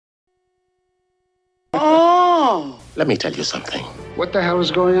No! Let me tell you something. What the hell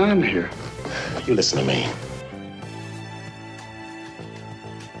is going on here? You listen to me.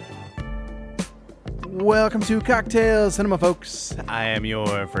 Welcome to Cocktail Cinema, folks. I am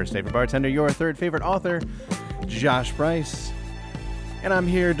your first favorite bartender, your third favorite author, Josh Bryce. And I'm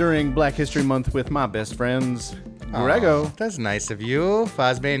here during Black History Month with my best friends, Grego. Oh, that's nice of you.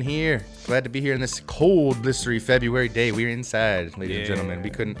 Fozman here. Glad to be here on this cold, blistery February day. We're inside, ladies and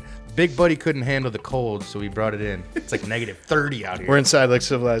gentlemen. Big Buddy couldn't handle the cold, so we brought it in. It's like negative 30 out here. We're inside like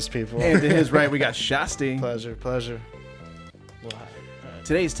civilized people. And to his right, we got Shasti. Pleasure.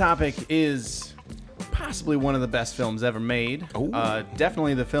 Today's topic is possibly one of the best films ever made.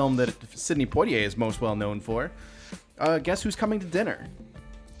 Definitely the film that Sidney Poitier is most well known for. Guess who's coming to dinner?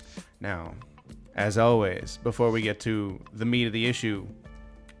 Now, as always, before we get to the meat of the issue,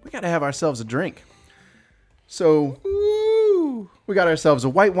 we got to have ourselves a drink. So, we got ourselves a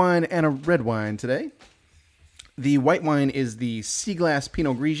white wine and a red wine today. The white wine is the Sea Glass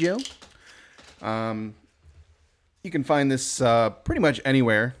Pinot Grigio. You can find this pretty much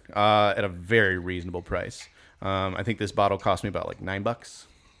anywhere at a very reasonable price. I think this bottle cost me about like $9.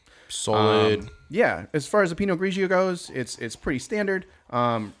 Solid. Yeah, as far as the Pinot Grigio goes, it's pretty standard.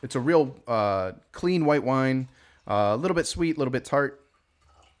 It's a real clean white wine, a little bit sweet, a little bit tart.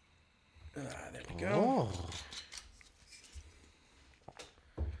 There we go.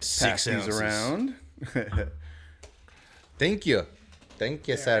 Pass these around. Thank you,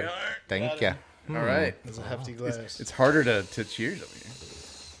 sir. Thank you. All right. It's a hefty glass. It's harder to cheers over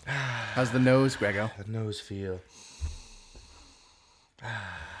here. How's the nose, Grego? The nose feel.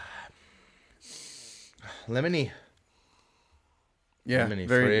 Lemony. Yeah, Lemony,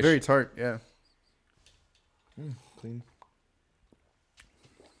 very fresh. very tart. Yeah. Clean.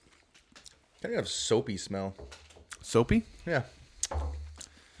 Kind of soapy smell. Soapy? Yeah.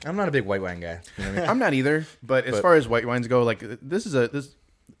 I'm not a big white wine guy. You know what I mean? I'm not either, but as far as white wines go, like this is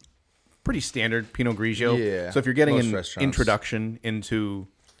pretty standard Pinot Grigio. Yeah, So if you're getting most an restaurants. introduction into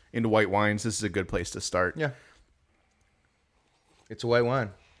white wines, this is a good place to start. Yeah. It's a white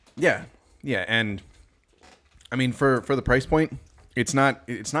wine. Yeah. Yeah, and I mean for the price point, it's not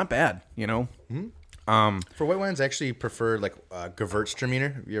bad, you know. For white wines, I actually prefer like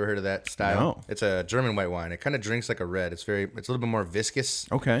Gewürztraminer. Have you ever heard of that style? No. It's a German white wine. It kind of drinks like a red. It's a little bit more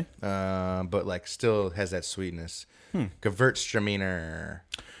viscous. Okay. But like still has that sweetness. Gewürztraminer.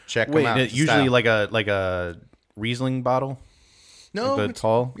 Check them Wait, out. usually Style. like a Riesling bottle? no, the it's-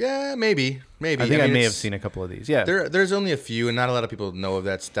 tall? Yeah, maybe. I think I mean, may have it's- seen a couple of these. Yeah. There's only a few, and not a lot of people know of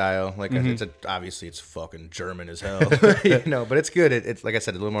that style. Like, obviously it's fucking German as hell, But it's good. It's like I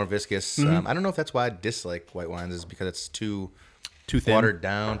said, a little more viscous. I don't know if that's why I dislike white wines, is because it's too thin. watered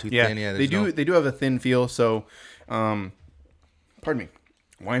down, too thin. Yeah, they do have a thin feel. So, pardon me,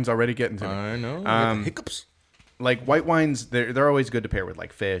 wine's already getting to me. I know. Hiccups. Like white wines, they're always good to pair with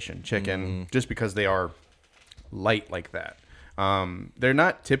like fish and chicken, just because they are light like that. They're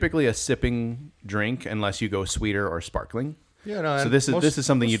not typically a sipping drink unless you go sweeter or sparkling. Yeah, no. So this is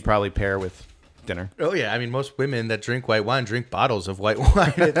something you'd probably pair with dinner. Oh yeah, I mean most women that drink white wine drink bottles of white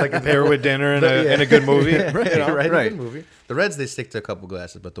wine. It's like Pair with dinner and a good movie. right, You know? right, right. a good movie. The reds they stick to a couple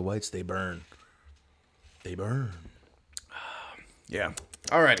glasses, but the whites they burn. They burn. Yeah.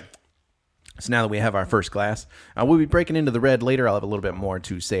 Alrighty. So now that we have our first glass, we'll be breaking into the red later. I'll have a little bit more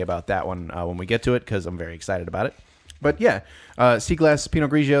to say about that one when we get to it, because I'm very excited about it. But yeah, Sea Glass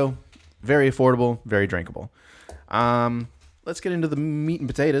Pinot Grigio, very affordable, very drinkable. Let's get into the meat and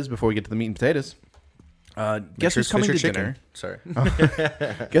potatoes before we get to the meat and potatoes. Guess who's coming to dinner? Sorry.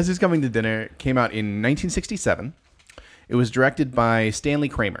 Guess who's coming to dinner came out in 1967. It was directed by Stanley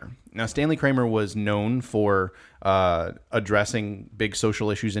Kramer. Now, Stanley Kramer was known for addressing big social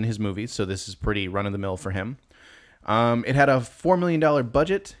issues in his movies, so this is pretty run-of-the-mill for him. It had a $4 million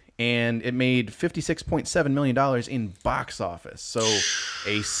budget, and it made $56.7 million in box office. So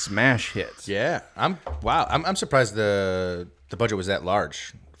a smash hit. Yeah, I'm surprised the budget was that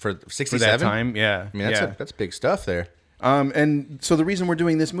large for 67. For that time, yeah. I mean, that's big stuff there. And so the reason we're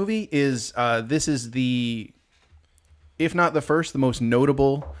doing this movie is this is the, if not the first, the most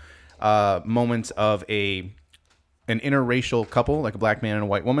notable moment of an interracial couple, like a black man and a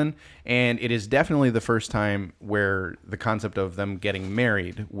white woman, and it is definitely the first time where the concept of them getting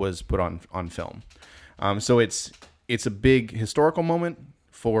married was put on film. So it's a big historical moment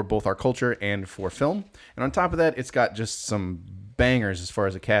for both our culture and for film. And on top of that, it's got just some bangers as far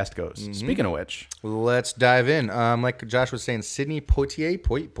as the cast goes. Mm-hmm. Speaking of which, let's dive in. Like Josh was saying, Sidney Poitier.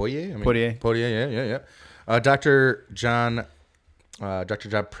 Poitier. Yeah. Dr. John Dr.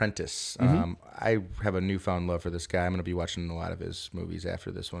 Job Prentice. I have a newfound love for this guy. I'm going to be watching a lot of his movies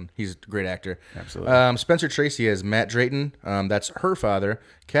after this one. He's a great actor. Absolutely. Spencer Tracy as Matt Drayton. That's her father.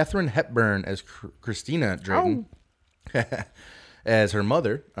 Katharine Hepburn as Christina Drayton. As her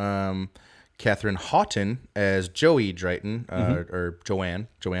mother. Catherine Houghton as Joey Drayton, or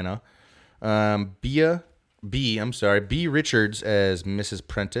Joanna. B. Richards as Mrs.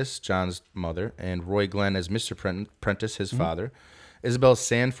 Prentice, John's mother, and Roy Glenn as Mr. Prentice, his father. Isabel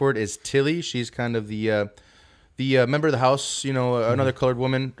Sanford is Tilly. She's kind of the member of the house, another colored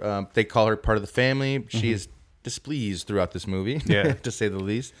woman. They call her part of the family. She is displeased throughout this movie, to say the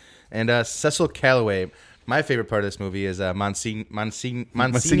least. And Cecil Calloway. My favorite part of this movie is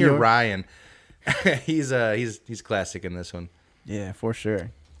Monsignor Ryan. he's classic in this one. Yeah, for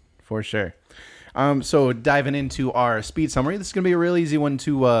sure. So diving into our speed summary, this is going to be a real easy one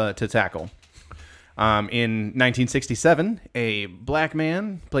to tackle. In 1967, a black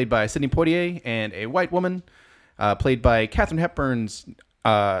man played by Sidney Poitier and a white woman played by Katharine Hepburn's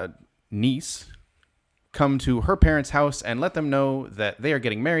niece come to her parents' house and let them know that they are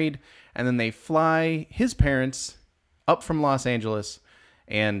getting married, and then they fly his parents up from Los Angeles,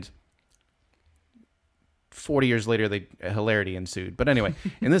 and 40 years later, hilarity ensued. But anyway,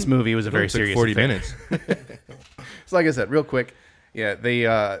 in this movie, it was a very serious 40 affair. minutes. So like I said, real quick, yeah,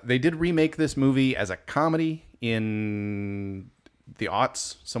 they did remake this movie as a comedy in the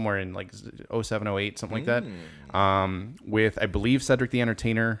aughts, somewhere in like 07, 08, something like that, with, I believe, Cedric the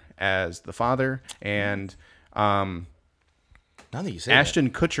Entertainer as the father, and Now that you say Ashton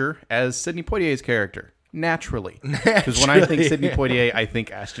Kutcher as Sidney Poitier's character. Naturally. Because when I think Sidney Poitier, I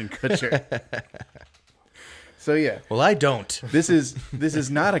think Ashton Kutcher. So yeah. Well, I don't. This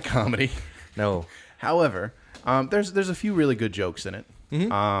is not a comedy. No. However, there's a few really good jokes in it.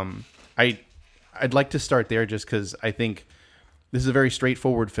 I'd like to start there just because I think this is a very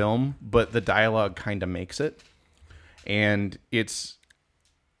straightforward film, but the dialogue kind of makes it. And it's,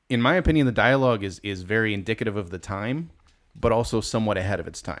 in my opinion, the dialogue is very indicative of the time, but also somewhat ahead of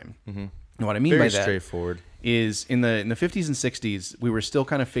its time. And what I mean Very by that straightforward. is in the 50s and 60s, we were still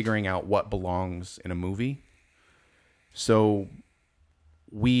kind of figuring out what belongs in a movie. So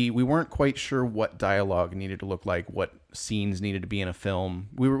we weren't quite sure what dialogue needed to look like, what scenes needed to be in a film.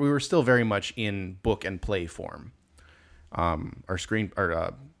 We were still very much in book and play form,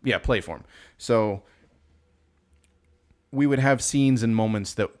 play form. So we would have scenes and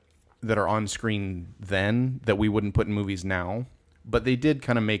moments that are on screen then that we wouldn't put in movies now, but they did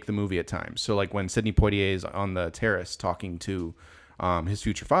kind of make the movie at times. So like when Sidney Poitier is on the terrace talking to his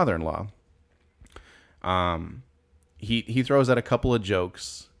future father-in-law, he throws out a couple of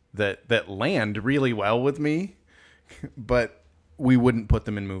jokes that land really well with me, but we wouldn't put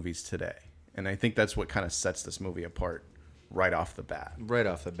them in movies today. And I think that's what kind of sets this movie apart right off the bat. Right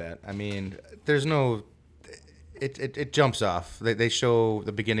off the bat. I mean, there's no... It jumps off. They show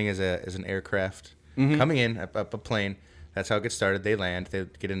the beginning as an aircraft coming in, up a plane. That's how it gets started. They land. They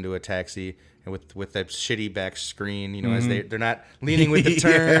get into a taxi, and with that shitty back screen, as they're not leaning with the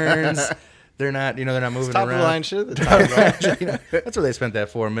turns. They're not moving Top around. of the line shit. That's where they spent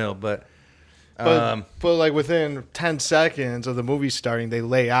that $4 million. But like within 10 seconds of the movie starting, they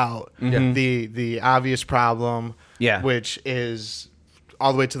lay out the obvious problem, which is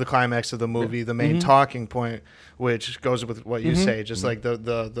all the way to the climax of the movie, the main talking point, which goes with what you say, just like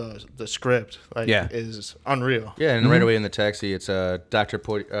the script, is unreal. Yeah, and right away in the taxi, it's Dr.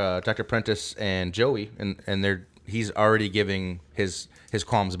 Prentice and Joey, and he's already giving his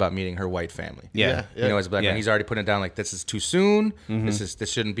qualms about meeting her white family. Yeah. As a black man, he's already putting it down like, this is too soon. This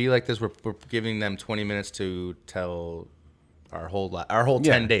shouldn't be like this. We're giving them 20 minutes to tell our whole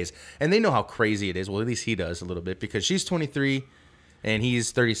 10 days, and they know how crazy it is. Well, at least he does a little bit, because she's 23 and he's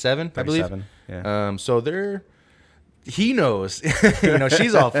 37, I believe. Yeah. So he knows,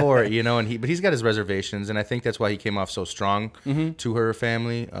 she's all for it, but he's got his reservations, and I think that's why he came off so strong to her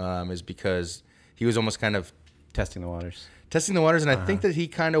family, is because he was almost kind of testing the waters, and I think that he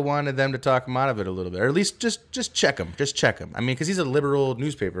kind of wanted them to talk him out of it a little bit, or at least just check him. I mean, because he's a liberal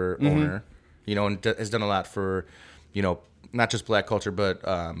newspaper owner, and has done a lot for, not just black culture, but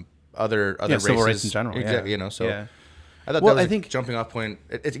other races, civil rights in general. Exactly, Yeah. I thought that was a jumping off point.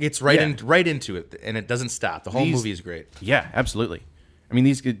 It gets right into it, and it doesn't stop. The whole movie is great. Yeah, absolutely. I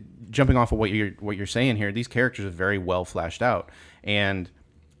mean, jumping off of what you're saying here, these characters are very well flashed out, and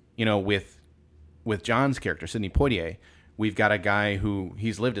with John's character, Sidney Poitier, we've got a guy who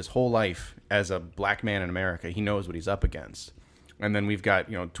he's lived his whole life as a black man in America. He knows what he's up against, and then we've got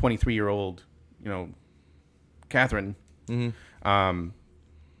 23-year-old Catherine,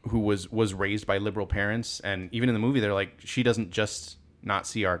 who was raised by liberal parents, and even in the movie, they're like, she doesn't just not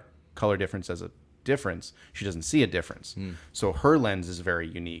see our color difference as a difference, she doesn't see a difference. So her lens is very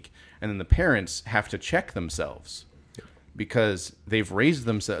unique, and then the parents have to check themselves because they've raised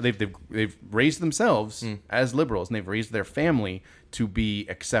themselves. They've raised themselves as liberals, and they've raised their family to be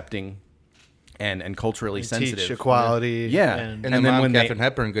accepting and culturally sensitive. Teach equality. Yeah. And then when Katharine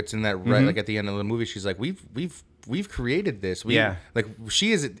Hepburn gets in that right, like at the end of the movie, she's like, we've created this. Like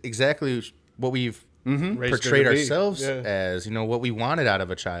she is exactly what we've portrayed ourselves as, what we wanted out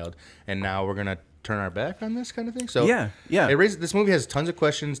of a child, and now we're gonna turn our back on this kind of thing. So this movie has tons of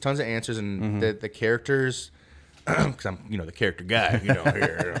questions, tons of answers, and the characters. Because I'm, the character guy,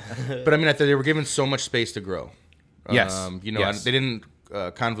 here. But I mean, I thought they were given so much space to grow. Yes. They didn't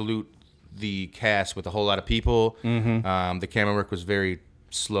convolute the cast with a whole lot of people. The camera work was very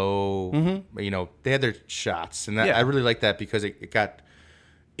slow. They had their shots, and I really like that because it got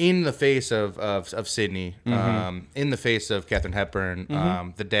in the face of Sydney, in the face of Katharine Hepburn,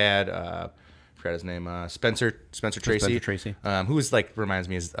 the dad. I forgot his name. Spencer Tracy. Who is reminds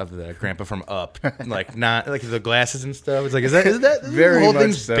me of the grandpa from Up, not like the glasses and stuff. It's like is that very the whole much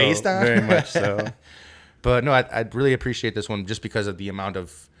thing's so. based on? Very much so. But no, I'd really appreciate this one just because of the amount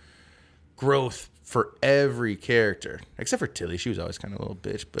of growth for every character, except for Tilly. She was always kind of a little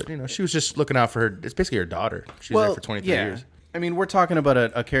bitch, but she was just looking out for her. It's basically her daughter. She's there for 23 years. I mean, we're talking about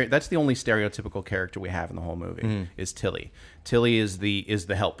a character. That's the only stereotypical character we have in the whole movie is Tilly. Tilly is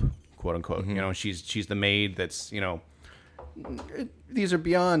the help, quote unquote. She's the maid. That's these are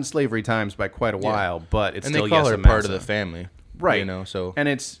beyond slavery times by quite a while, but it's and still they call her part of the family, right? So and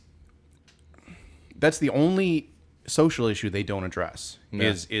that's the only social issue they don't address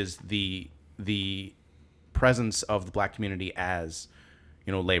is the presence of the black community as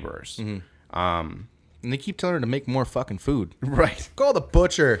laborers. And they keep telling her to make more fucking food. Right. Call the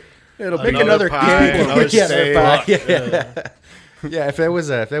butcher. It'll make another pie, another steak. Yeah, if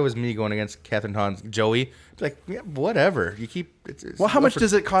that was me going against Katherine Hahn's Joey, I'd be like, whatever. You keep. Well, how much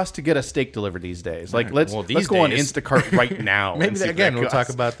does it cost to get a steak delivered these days? Let's go on Instacart right now. Maybe again we'll talk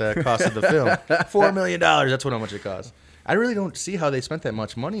about the cost of the film. $4 million. That's how much it costs. I really don't see how they spent that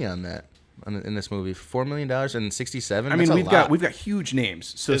much money on that. In this movie, $4 million and 67. I mean, we've got huge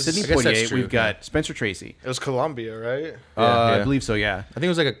names. So Sidney Poitier, we've got Spencer Tracy. It was Columbia, right? I believe so. Yeah, I think it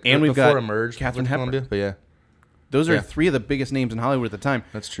was and we've got Emerge, Katharine Hepburn. But yeah, those are three of the biggest names in Hollywood at the time.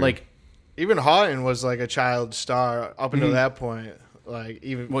 That's true. Even Houghton was a child star up until that point.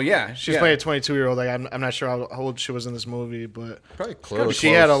 She's playing a 22-year-old. I'm not sure how old she was in this movie, but probably close. She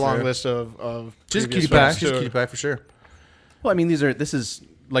had a long list of. She's cutie pie. She's cutie pie for sure. Well, I mean, this is.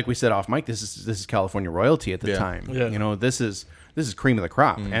 Like we said off mic, this is California royalty at the time. Yeah. This is cream of the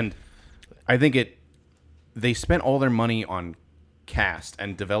crop, and I think they spent all their money on cast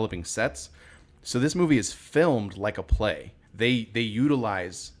and developing sets. So this movie is filmed like a play. They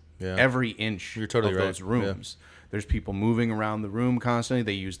utilize every inch of those rooms. Yeah. There's people moving around the room constantly.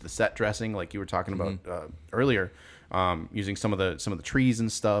 They use the set dressing, like you were talking about earlier, using some of the trees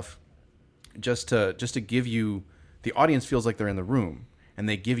and stuff, just to give you the audience feels like they're in the room. And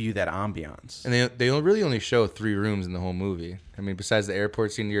they give you that ambiance. And they really only show 3 rooms in the whole movie. I mean, besides the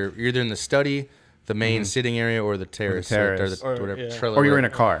airport scene, you're either in the study, the main sitting area, or the terrace. Or you're in a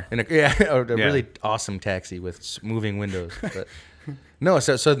car. Or a really awesome taxi with moving windows. But no,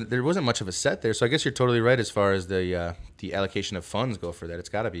 so there wasn't much of a set there. So I guess you're totally right as far as the allocation of funds go for that. It's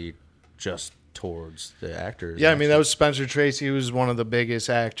got to be just towards the actors. Yeah, I mean, that was Spencer Tracy, who was one of the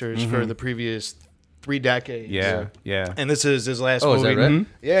biggest actors for the previous 3 decades. Yeah. And this is his last movie. Is that right?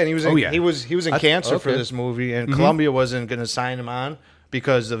 Yeah, and he was he was in cancer for this movie, and Columbia wasn't going to sign him on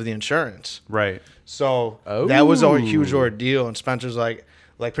because of the insurance. Right. So that was a huge ordeal, and Spencer's like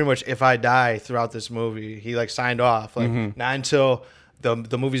pretty much if I die throughout this movie, he signed off not until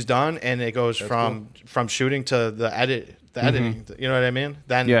the movie's done and it goes from shooting to the editing. You know what I mean?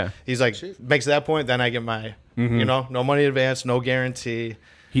 Then he's makes that point, then I get my no money advance, no guarantee.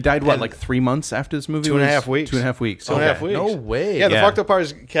 He died, 3 months after this movie? 2.5 weeks. 2.5 weeks. 2.5 weeks. No way. Yeah, the fucked up part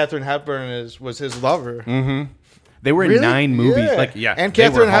is Katharine Hepburn was his lover. Mm-hmm. They were in 9 movies. And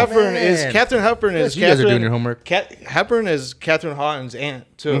Katharine Hepburn is you guys are doing your homework. Hepburn is Katherine Houghton's aunt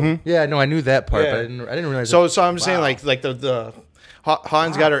too. Mm-hmm. Yeah, no, I knew that part, but I didn't realize. So I'm saying the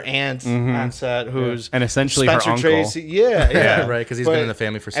Houghton's got her aunt on set, who's and essentially Spencer her uncle. Tracy. Yeah, right, because he's been in the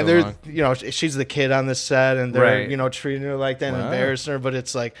family for so long. And she's the kid on the set, and they're treating her like that and embarrassing her. But it's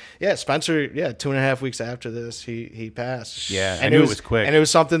Spencer. 2.5 weeks after this, he passed. Yeah, and it was quick. And it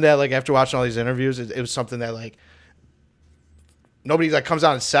was something that after watching all these interviews, it was something that nobody like comes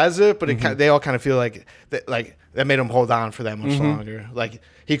out and says it, but they all kind of feel like that made him hold on for that much longer. Like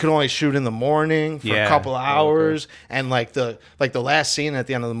he could only shoot in the morning for a couple hours, and like the last scene at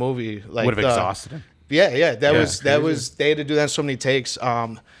the end of the movie like would have exhausted him. Yeah, that was they had to do that in so many takes.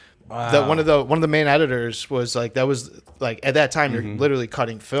 One of the main editors was like, that was like at that time you're literally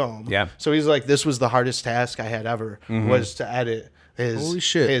cutting film. Yeah. So he's like, this was the hardest task I had ever was to edit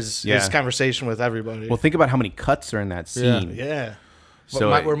his conversation with everybody. Well, think about how many cuts are in that scene. Yeah. So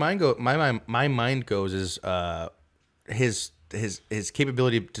where my mind goes is his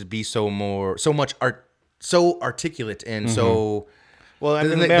capability to be so articulate and so. Well, I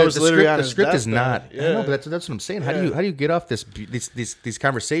mean, the script is not. Yeah. I know, but that's what I'm saying. How do you get off these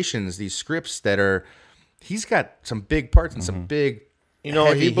conversations, these scripts that are? He's got some big parts and some big. You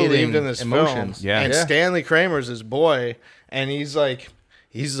know, he believed in this emotions. Film, and Stanley Kramer's his boy, and he's like,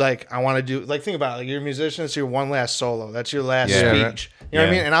 I want to do like think about it, like you're a musician, it's your one last solo, that's your last speech. Right. You know what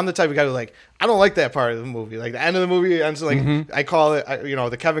I mean? And I'm the type of guy who like I don't like that part of the movie. Like the end of the movie ends like I call it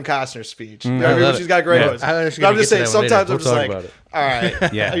the Kevin Costner speech. You know what I mean? She's got great voice. I'm just saying sometimes I'm just like, all right,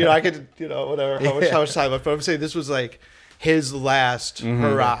 I could whatever how much time left, but I'm saying this was like his last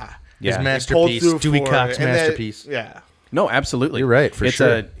hurrah. His masterpiece, Dewey Cox masterpiece. No, absolutely. You're right, for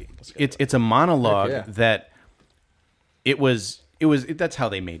sure. It's a monologue that it was that's how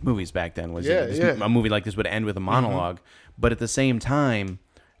they made movies back then. A movie like this would end with a monologue, but at the same time,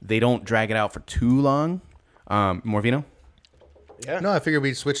 they don't drag it out for too long. Morvino? Yeah. No, I figured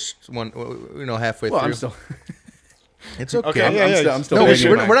we'd switch one, halfway through. I'm still. It's okay. I'm still. No,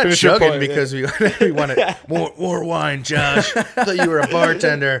 we're not chugging because we want more wine, Josh. I thought you were a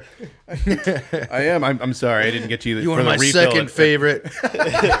bartender. I am. I'm sorry. I didn't get you. You were my second favorite.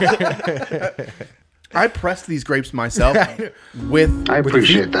 I pressed these grapes myself with. I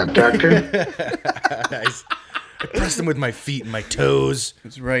appreciate that, Doctor. Nice. I pressed them with my feet and my toes.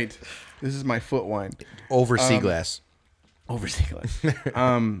 That's right. This is my foot wine. Over sea glass. Over sea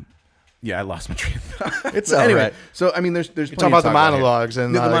glass. Yeah, I lost my train of thought. It's all right. So I mean, there's talking about the monologues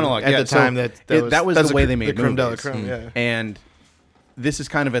and the monologue at the time that was the way they made creme de la movies. creme, And this is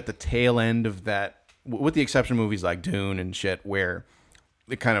kind of at the tail end of that, with the exception of movies like Dune and shit, where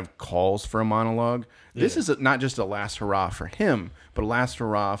it kind of calls for a monologue. This is not just a last hurrah for him, but a last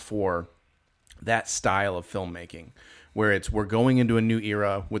hurrah for that style of filmmaking, where we're going into a new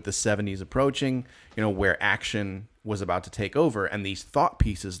era with the 70s approaching, where action was about to take over, and these thought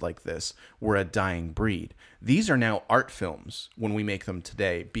pieces like this were a dying breed. These are now art films when we make them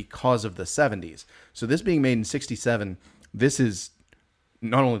today because of the 70s. So this being made in 1967, this is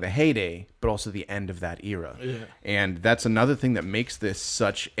not only the heyday, but also the end of that era. Yeah. And that's another thing that makes this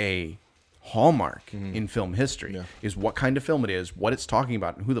such a hallmark in film history, is what kind of film it is, what it's talking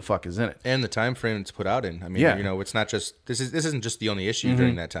about, and who the fuck is in it. And the time frame it's put out in. I mean, it's not just, this isn't just the only issue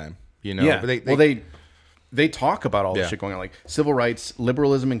during that time. But they talk about all this shit going on, like civil rights,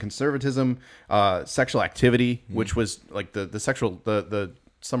 liberalism and conservatism, sexual activity, which was like the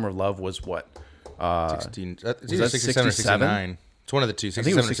Summer of Love was what? 67 or 69. It's one of the two. 67 I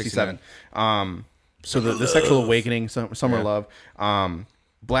think it was 67. So the sexual awakening, Summer of Love,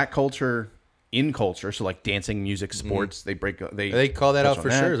 black culture in culture, so like dancing, music, sports, they call that out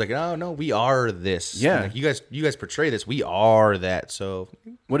for sure. It's like, oh no, we are this. Yeah, like, you guys portray this. We are that. So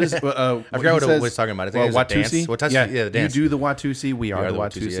what is? I forgot what it was talking about. I think Watusi. The dance. You do the Watusi. We are the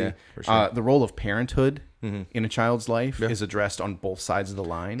Watusi. Yeah, for sure. The role of parenthood in a child's life is addressed on both sides of the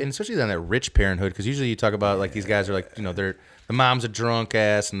line, and especially on that rich parenthood, because usually you talk about like these guys are like the mom's a drunk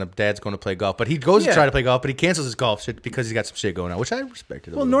ass and the dad's going to play golf, but he goes to try to play golf, but he cancels his golf shit because he's got some shit going on, which I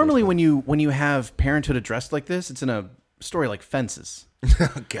respected. Well, normally when you have parenthood addressed like this, it's in a story like Fences.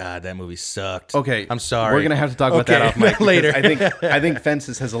 Oh God, that movie sucked. Okay, I'm sorry. We're gonna have to talk about that off mic later. I think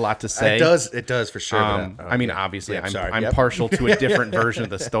Fences has a lot to say. It does for sure. I mean, obviously, I'm partial to a different version of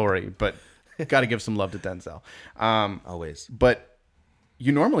the story, but got to give some love to Denzel. Always, but.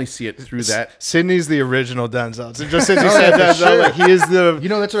 You normally see it through that. Sidney's the original Denzel. So just since you said Denzel, like he is the.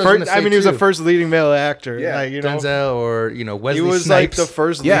 That's what I was going to say. He was the first leading male actor. Yeah, like, Denzel or Wesley. He was Snipes. like the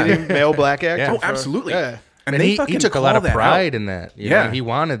first leading male black actor. Oh, absolutely. Yeah. And he took a lot of pride in that. You know, Yeah, he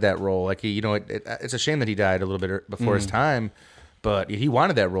wanted that role. Like it's a shame that he died a little bit before his time, but he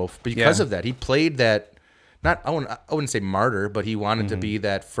wanted that role because of that. He played that. I wouldn't say martyr, but he wanted to be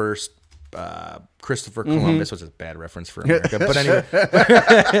that first. Christopher Columbus was a bad reference for America, but anyway,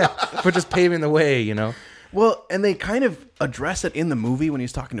 but just paving the way, Well, and they kind of address it in the movie when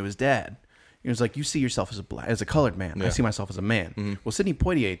he's talking to his dad. He was like, "You see yourself as a colored man. Yeah. I see myself as a man." Well, Sidney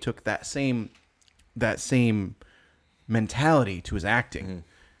Poitier took that same mentality to his acting.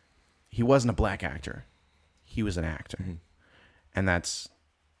 He wasn't a black actor; he was an actor, and that's.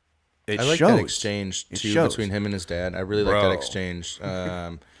 I like that exchange too between him and his dad. I really like that exchange.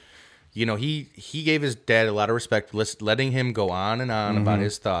 You know, he gave his dad a lot of respect, letting him go on and on about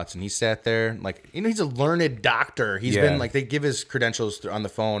his thoughts, and he sat there like, you know, he's a learned doctor. He's been like, they give his credentials on the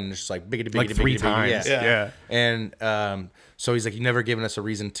phone, and it's just like biggity, like 3 times. Yeah. And so he's like, you've never given us a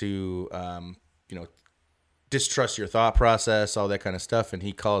reason to, you know, distrust your thought process, all that kind of stuff. And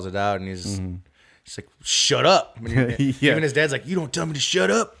he calls it out, and he's like, shut up. I mean, even his dad's like, you don't tell me to shut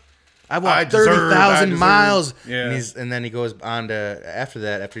up. I walked 30,000 miles. Yeah. And then he goes on to,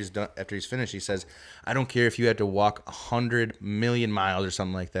 after he's finished, he says, I don't care if you had to walk 100 million miles or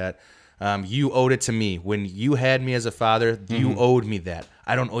something like that. You owed it to me. When you had me as a father, you owed me that.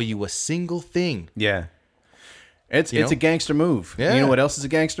 I don't owe you a single thing. Yeah. It's a gangster move. Yeah. You know what else is a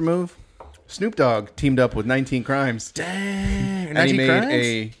gangster move? Snoop Dogg teamed up with 19 Crimes. Dang. And he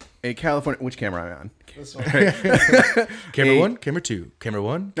made a California... Which camera am I on? This one. Camera 1, camera 2, camera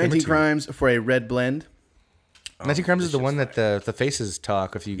 1, 19 Crimes for a red blend. 19 Crimes is the one that the faces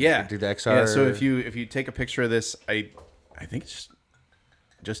talk if you do the XR. Yeah, so if you take a picture of this, I think it's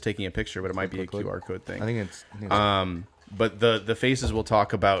just taking a picture, but it might be a QR code thing. I think it's but the faces will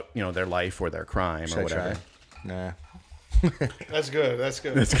talk about, you know, their life or their crime or whatever. Nah. That's good. That's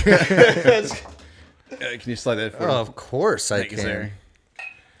good. Can you slide that forward? Oh, of course I can. There.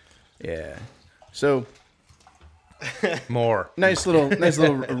 Yeah. So more nice little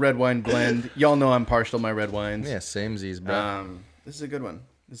red wine blend. Y'all know I'm partial to my red wines. Yeah, samesies, bro. This is a good one.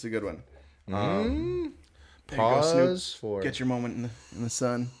 Pause for get your moment in the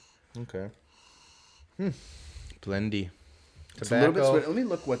sun. Okay. Blendy. It's a little bit sweet. Let me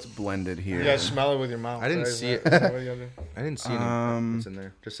look what's blended here. You guys smell it with your mouth. I didn't see it. I didn't see what's in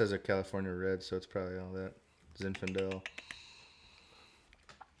there. Just says a California red, so it's probably all that. Zinfandel.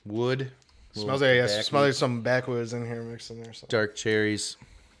 Wood. Smells like some backwoods in here mixed in there. So. Dark cherries.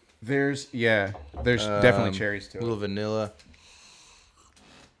 There's definitely cherries too. A little vanilla.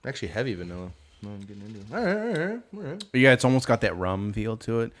 Actually, heavy vanilla. I'm getting into it. All right. Yeah, it's almost got that rum feel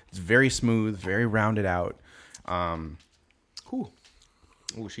to it. It's very smooth, very rounded out. Ooh,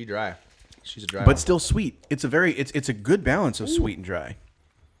 she's dry. She's a dry, but still sweet. It's a good balance of sweet and dry.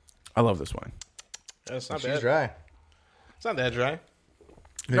 I love this wine. It's not bad. She's dry. It's not that dry.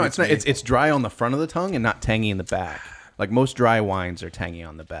 No, it's not. It's dry on the front of the tongue and not tangy in the back. Like most dry wines are tangy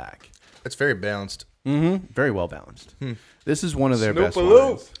on the back. It's very balanced. Very well balanced. This is one of their best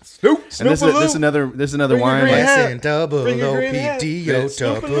Snoop-a-loo. wines. And this is another wine. green Like, hat. Double Bring your green OPD,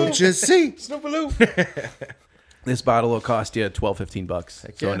 double just see. Snoop-a-loo. this bottle will cost you $12-15.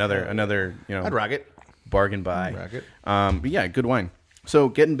 So yeah. another I'd rock it. bargain buy. Rock it. But yeah, good wine. So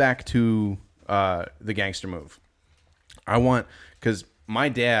getting back to the gangster move, because my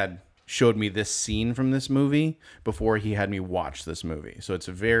dad showed me this scene from this movie before he had me watch this movie. So it's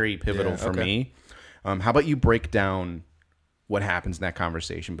very pivotal for me. How about you break down what happens in that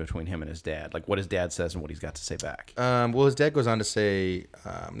conversation between him and his dad? Like what his dad says and what he's got to say back. Well, his dad goes on to say,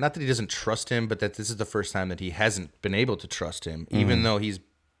 not that he doesn't trust him, but that this is the first time that he hasn't been able to trust him, even though he's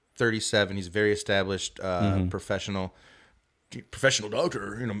 37. He's very established, professional doctor,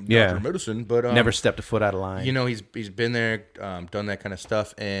 doctor of medicine, but never stepped a foot out of line. You know, he's been there, done that kind of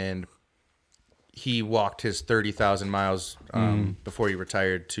stuff, and he walked his 30,000 miles before he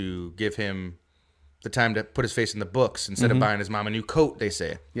retired to give him the time to put his face in the books instead of buying his mom a new coat. They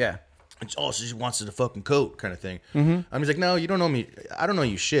say, yeah, it's she just wants a fucking coat kind of thing. He's like, no, you don't know me. I don't know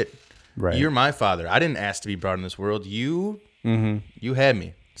you shit. Right. You're my father. I didn't ask to be brought in this world. You had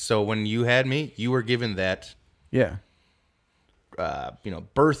me. So when you had me, you were given that. Yeah.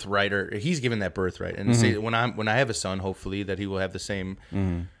 Birthright, or he's given that birthright, and say when I have a son, hopefully that he will have the same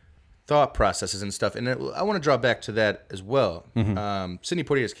thought processes and stuff. And I want to draw back to that as well. Sidney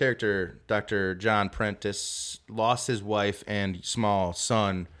Poitier's character, Dr. John Prentice, lost his wife and small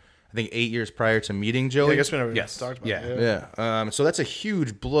son, I think 8 years prior to meeting Joey. Yeah, I guess we never talked about it. Yeah. So that's a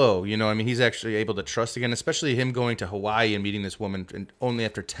huge blow. He's actually able to trust again, especially him going to Hawaii and meeting this woman only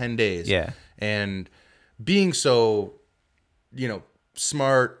after 10 days. Yeah. And being so,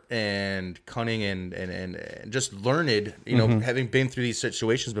 smart and cunning and just learned, having been through these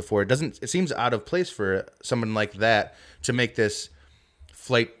situations before, it seems out of place for someone like that to make this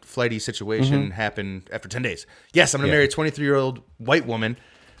flighty situation happen after 10 days. Yes, I'm going to marry a 23-year-old white woman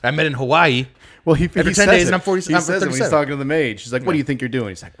I met in Hawaii. Well, after 10 days and I'm 40. He says it when he's talking to the maid. She's like, "What do you think you're doing?"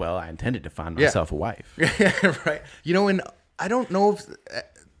 He's like, "Well, I intended to find myself a wife." Yeah, right. And I don't know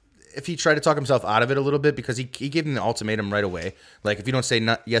if he tried to talk himself out of it a little bit, because he gave him the ultimatum right away. Like, if you don't say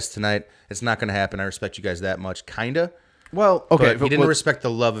yes tonight, it's not going to happen. I respect you guys that much, kinda. Well, okay, but he didn't respect the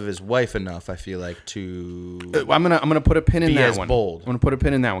love of his wife enough, I feel like, to. I'm gonna put a pin in that one. Bold. I'm gonna put a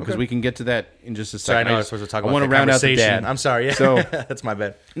pin in that one because we can get to that in just a second. Sorry, I know I was supposed to talk about. I want to round out the dad. I'm sorry. Yeah. So that's my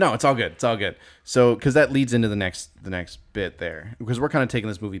bad. No, it's all good. It's all good. So because that leads into the next bit there, because we're kind of taking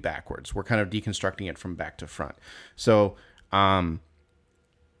this movie backwards. We're kind of deconstructing it from back to front. So,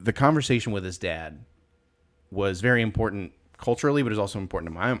 the conversation with his dad was very important culturally, but is also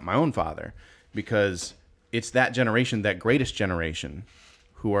important to my own father, because it's that generation, that greatest generation,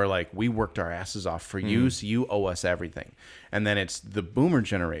 who are like, we worked our asses off for you, so you owe us everything. And then it's the boomer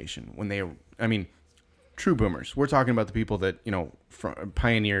generation true boomers. We're talking about the people that,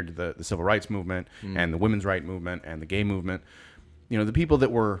 pioneered the civil rights movement and the women's rights movement and the gay movement. The people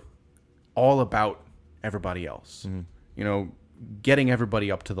that were all about everybody else, getting everybody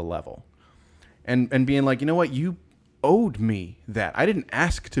up to the level and being like, you know what, you owed me that. I didn't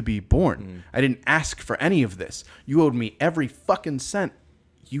ask to be born. I didn't ask for any of this. You owed me every fucking cent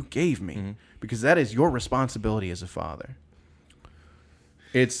you gave me because that is your responsibility as a father.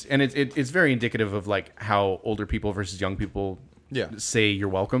 It's very indicative of like how older people versus young people say you're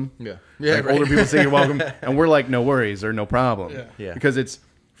welcome. Yeah. Like, right. Older people say you're welcome and we're like, no worries or no problem. Yeah. Because it's,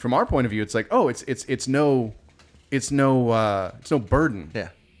 from our point of view, it's like, oh, it's no burden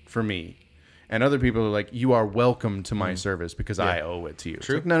for me. And other people are like, you are welcome to my service because I owe it to you.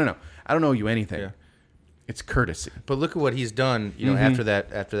 True. Like, no. I don't owe you anything. Yeah. It's courtesy. But look at what he's done, after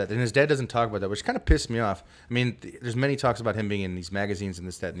that. And his dad doesn't talk about that, which kind of pissed me off. I mean, there's many talks about him being in these magazines and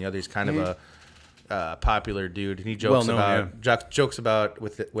this, that, and the other. He's kind of a popular dude. And he jokes jokes about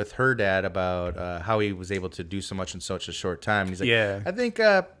with her dad about how he was able to do so much in such a short time. And he's like, I think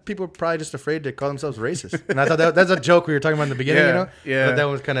people are probably just afraid to call themselves racist. And I thought that's a joke we were talking about in the beginning, Yeah. But that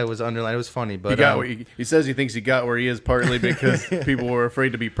was kind of was underlined. It was funny. But he says he thinks he got where he is partly because people were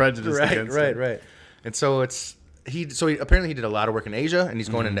afraid to be prejudiced against him. Right. And so he apparently did a lot of work in Asia, and he's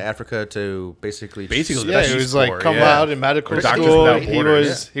going into Africa to basically he was like come out in medical school.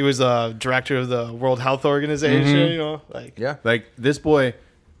 He was a director of the World Health Organization. Like this boy's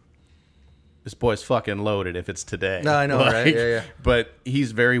fucking loaded if it's today. No, I know, right? Yeah. But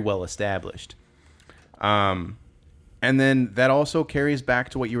he's very well established. And then that also carries back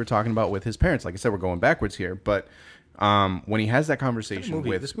to what you were talking about with his parents. Like I said, we're going backwards here, but when he has that conversation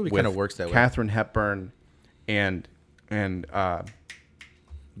with this movie kind of works that way. Katharine Hepburn and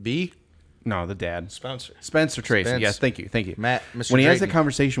B? No, the dad. Spencer Tracy. Yes, thank you. Matt, Mr. When he Drayton. has that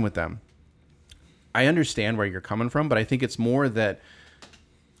conversation with them, I understand where you're coming from, but I think it's more that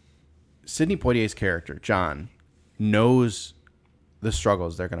Sidney Poitier's character, John, knows the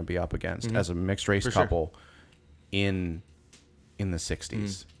struggles they're going to be up against as a mixed race couple in the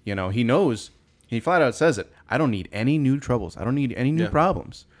 60s. He knows, he flat out says it, I don't need any new troubles. I don't need any new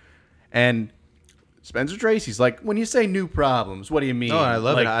problems. And Spencer Tracy's like, when you say new problems, what do you mean? Oh, I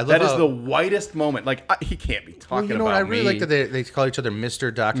love it. I love that is the whitest moment. Like, he can't be talking about me. I really like that they call each other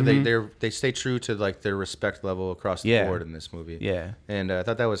Mr. Doctor. They stay true to like their respect level across the board in this movie. Yeah. And I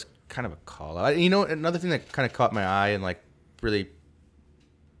thought that was kind of a call out. Another thing that kind of caught my eye and like really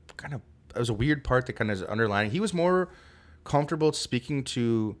kind of, it was a weird part that kind of is underlining. He was more comfortable speaking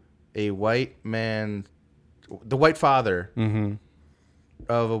to a white man, the white father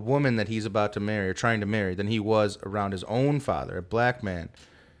of a woman that he's about to marry or trying to marry than he was around his own father, a black man.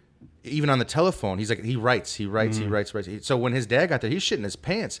 Even on the telephone, he's like, he writes. So when his dad got there, he's shitting his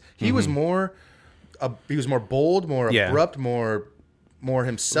pants. He was more bold, more abrupt, more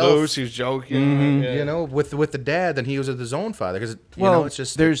himself. Loose, he was joking. With the dad than he was with his own father. Because it's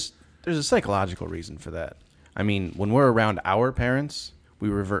just there's a psychological reason for that. I mean, when we're around our parents, we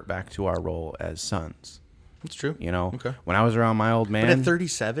revert back to our role as sons. It's true. Okay. When I was around my old man, but at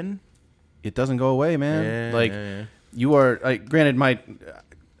 37, it doesn't go away, man. You are granted.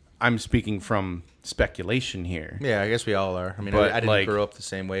 I'm speaking from speculation here. Yeah, I guess we all are. I mean, I didn't grow up the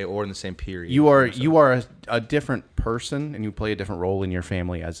same way or in the same period. You are a different person, and you play a different role in your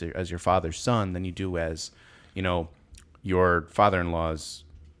family as your father's son than you do as, your father-in-law's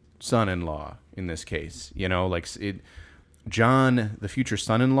son-in-law. In this case, John, the future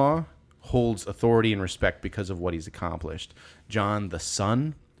son-in-law, holds authority and respect because of what he's accomplished. John, the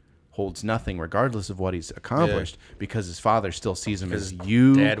son, holds nothing regardless of what he's accomplished because his father still sees him as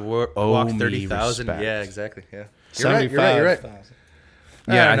you. Dad walked 30,000. Yeah, exactly. Yeah, you're right.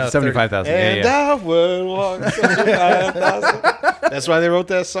 Yeah, 75,000. And I would walk 75,000. That's why they wrote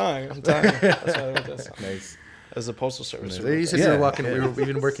that song. I'm telling you. That's why they wrote that song. Nice. As a postal service. He said we were walking. We've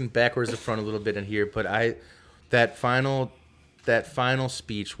been working backwards to front a little bit in here, but that final that final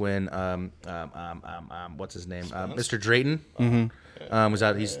speech when what's his name, Mr. Drayton was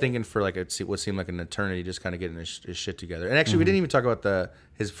out. He's thinking for like what seemed like an eternity, just kind of getting his shit together. And actually, we didn't even talk about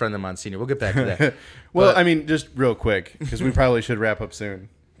his friend the Monsignor. We'll get back to that. Well, I mean, just real quick because we probably should wrap up soon,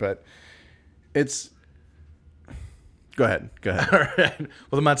 but it's. Go ahead. All right. Well,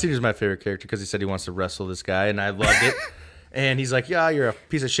 the Monsignor is my favorite character because he said he wants to wrestle this guy, and I loved it. And he's like, "Yeah, you're a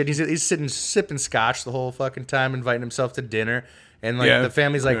piece of shit." He's sitting sipping scotch the whole fucking time, inviting himself to dinner, and like the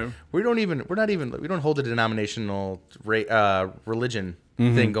family's like, we don't hold a denominational religion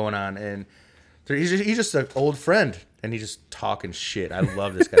thing going on, and he's just an old friend, and he's just talking shit. I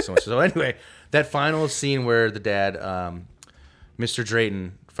love this guy so much. So anyway, that final scene where the dad, Mr.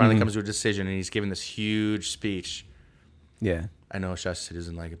 Drayton, finally comes to a decision, and he's giving this huge speech. Yeah. I know Shasta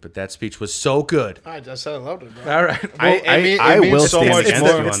doesn't like it, but that speech was so good. I just said I loved it, bro. All right. I will so stand much against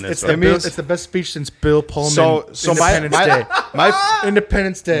more. you on this. It's the best speech since Bill Pullman. So my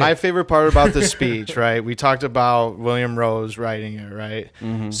Independence Day. My favorite part about the speech, right? We talked about William Rose writing it, right?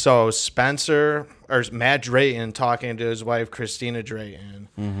 So Spencer or Matt Drayton talking to his wife Christina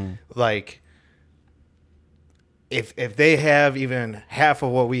Drayton, like if they have even half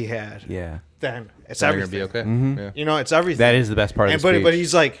of what we had, then it's everything. Gonna be okay. Yeah. You know, it's everything. That is the best part of the speech. But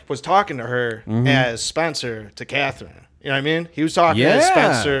he's like was talking to her as Spencer to Catherine. You know what I mean? He was talking as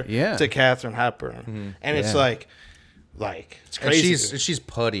Spencer to Catherine Hepburn, and it's like it's crazy. And she's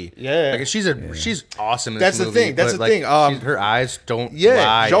putty. Yeah, like she's awesome. In That's this the movie, thing. That's but, the thing. Her eyes don't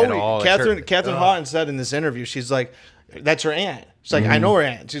lie Joey, at all. Catherine Houghton said in this interview, she's like, that's her aunt. She's like, I know her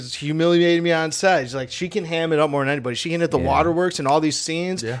aunt. She's humiliated me on set. She's like, she can ham it up more than anybody. She can hit the waterworks and all these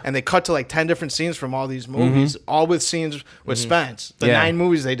scenes, and they cut to like 10 different scenes from all these movies, all with scenes with Spence. The 9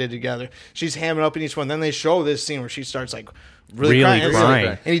 movies they did together. She's hamming up in each one. Then they show this scene where she starts like really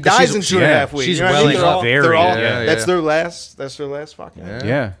crying. And he dies in 2.5 weeks. She's you know welling up very. That's their last fucking.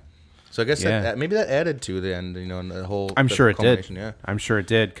 Yeah. So I guess that maybe that added to the end. You know, and the whole. I'm sure it did. Yeah. I'm sure it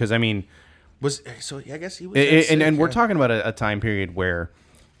did because I mean. I guess he was. And we're talking about a time period where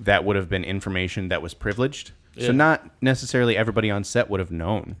that would have been information that was privileged. Yeah. So not necessarily everybody on set would have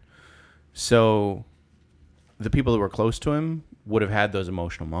known. So the people that were close to him would have had those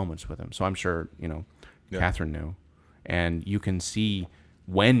emotional moments with him. So I'm sure, Catherine knew. And you can see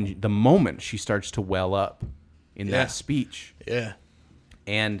when the moment she starts to well up in that speech. Yeah.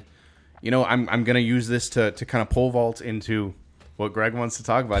 And, I'm going to use this to kind of pole vault into what Greg wants to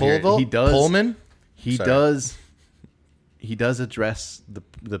talk about here. He does. Pullman? He does address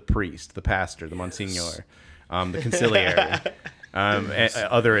the priest, the pastor, the Monsignor, the consigliere,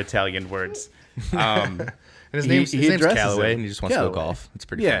 other Italian words. And his name's Calloway, and he just wants to go golf. It's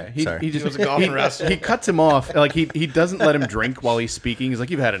pretty funny. He just was a golf and wrestler. He cuts him off. Like he doesn't let him drink while he's speaking. He's like,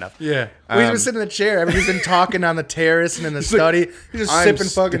 "You've had enough." Yeah. Well, he's been sitting in the chair. Everybody's been talking on the terrace and in the study. He's just sipping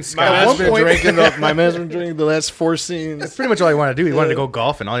fucking scotch. My man's been drinking the last 4 scenes. That's pretty much all he wanted to do. He wanted to go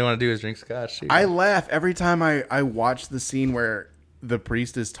golfing. All he wanted to do is drink scotch. I laugh every time I watch the scene where the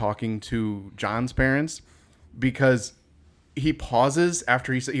priest is talking to John's parents because he pauses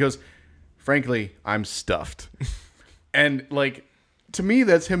after he goes, "Frankly, I'm stuffed." And like, to me,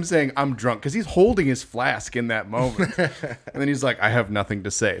 that's him saying I'm drunk because he's holding his flask in that moment. And then he's like, "I have nothing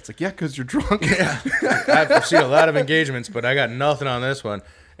to say." It's like, yeah, because you're drunk. Yeah. I've seen a lot of engagements, but I got nothing on this one.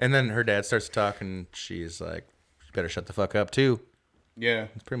 And then her dad starts to talk, and she's like, "You better shut the fuck up, too." Yeah.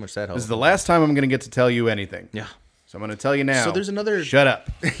 It's pretty much that whole This is the last time I'm going to get to tell you anything. Yeah. So I'm going to tell you now. So there's another... Shut up.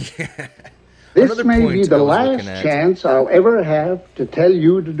 This may be the last chance I'll ever have to tell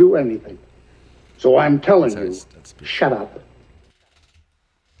you to do anything. So I'm telling you, shut up.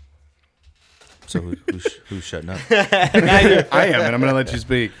 So who's shutting up? I am, and I'm going to let you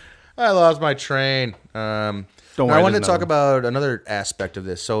speak. I lost my train. Don't worry. I wanted to talk about another aspect of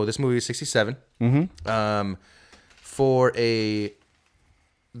this. So this movie is 1967. Mm-hmm. For a...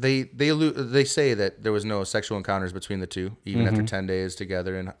 They say that there was no sexual encounters between the two, even after 10 days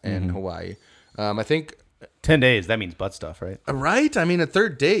together in Hawaii. I think 10 days, that means butt stuff, right? Right? I mean, a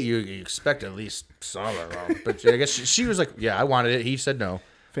third date, you expect at least some of it. But I guess she was like, yeah, I wanted it. He said no.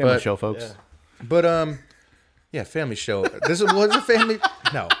 Family show, folks. Yeah. But, yeah, family show. This was a family...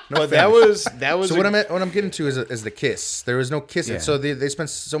 No. But that was... So what I'm getting to is the kiss. There was no kissing. Yeah. So they spent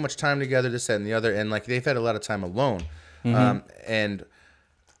so much time together, this, that, and the other, and like they've had a lot of time alone. And...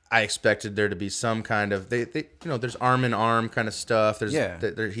 I expected there to be some kind of they there's arm in arm kind of stuff.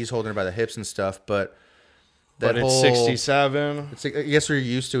 There's he's holding her by the hips and stuff, but it's 67. It's like, I guess we're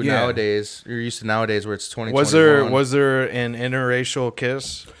used to nowadays. You're used to nowadays where it's 20. Was there an interracial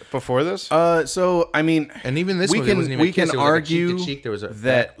kiss before this? So I mean, and even this we can argue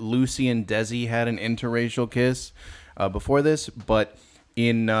that Lucy and Desi had an interracial kiss. before this, but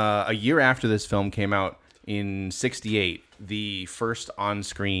in a year after this film came out, in '68, the first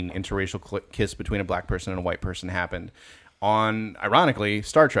on-screen interracial kiss between a black person and a white person happened on, ironically,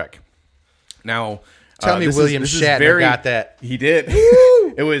 Star Trek. Now, tell me William Shatner got that. He did.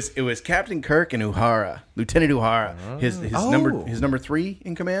 It was Captain Kirk and Uhura, Lieutenant Uhura, his number 3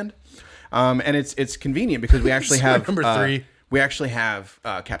 in command. And it's convenient because we actually have number 3. We actually have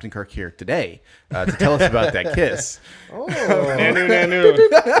Captain Kirk here today to tell us about that kiss. Oh, nanu.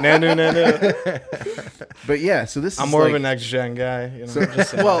 But yeah, so this I'm is more like, of a next gen guy. You know,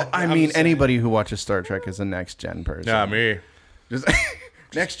 so, well, I mean, anybody who watches Star Trek is a next gen person. Not me. Just,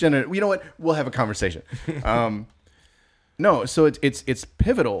 next gen. You know what? We'll have a conversation. No, so it's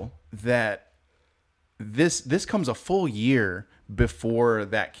pivotal that this comes a full year before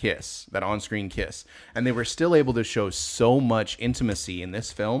that kiss, that on-screen kiss, and they were still able to show so much intimacy in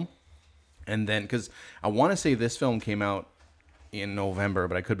this film. And then, because I want to say this film came out in November,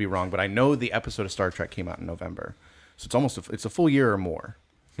 but I could be wrong. But I know the episode of Star Trek came out in November, so it's almost it's a full year or more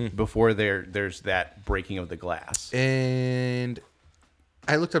before there's that breaking of the glass. And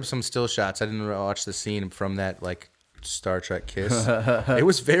I looked up some still shots. I didn't watch the scene from that like Star Trek kiss. It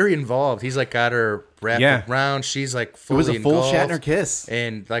was very involved. He's like got her wrapped around. She's like fully It was a full engulfed. Shatner kiss,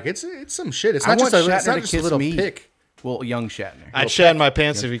 and like it's some shit. It's I not just want a, it's Shatner not to just a kiss little me. pick. Well, young Shatner. I'd shat in my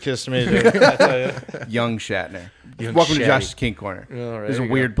pants if he kissed me, dude. I tell you. Young Shatner. Young Welcome to Shatty. Josh's King Corner. All right, This is a there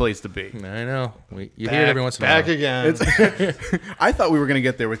you weird place to be. I know. You hear it every once in a while. Back again. I thought we were going to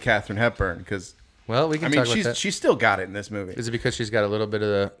get there with Katharine Hepburn because, Well, we can I mean, talk about that. she's still got it in this movie. Is it because she's got a little bit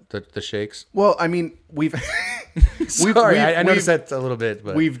of the shakes? Well, I mean, we've Sorry, I noticed that a little bit.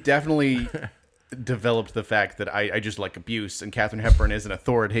 But we've definitely developed the fact that I just like abuse, and Katharine Hepburn is an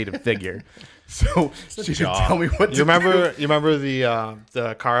authoritative figure. So she should tell me what to You remember do.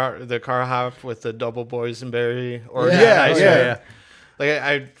 the car hop with the double boysenberry or Yeah. Like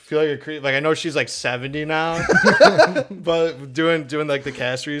I feel like a creep. Like I know she's like 70 now, but doing like the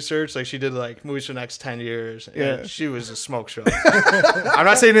cast research, like she did like movies for the next 10 years. And she was a smoke show. I'm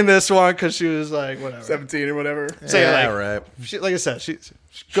not saying in this one because she was like whatever 17 or whatever. right. She, like I said, she's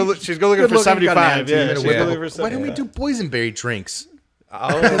good looking for 75. Yeah, she's good looking for Why don't we 75. do boysenberry drinks?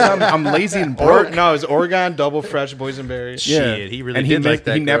 I'm lazy and broke. No, it's Oregon double fresh boysenberry. Shit, he really and did like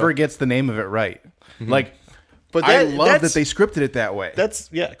that He girl. never gets the name of it right. Like, But I that- love that's- that they scripted it that way. Go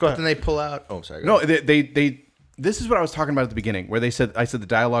ahead. Then they pull out. Oh, sorry. No, they. This is what I was talking about at the beginning, where I said the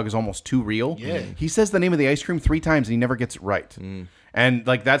dialogue is almost too real. Yeah. He says the name of the ice cream 3 times and he never gets it right. And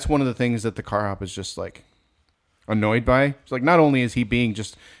like that's one of the things that the car hop is just like annoyed by. It's like not only is he being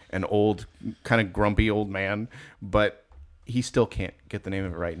just an old, kind of grumpy old man, but he still can't get the name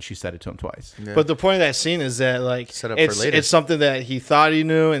of it right, and she said it to him twice. Yeah. But the point of that scene is that like Set up for later. It's something that he thought he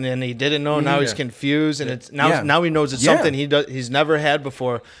knew, and then he didn't know. Now he's confused, and it's now he knows it's something he's never had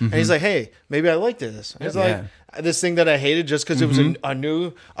before, and he's like, hey, maybe I like this. It's like this thing that I hated just because it was a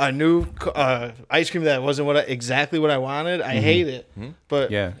new ice cream that wasn't exactly what I wanted. I hate it,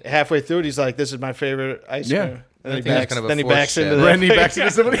 but halfway through it, he's like, this is my favorite ice cream. And I think that's kind of a then he backs into foreshadow. that. And he backs into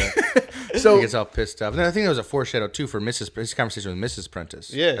somebody. So he gets all pissed off. And then I think there was a foreshadow too for his conversation with Mrs.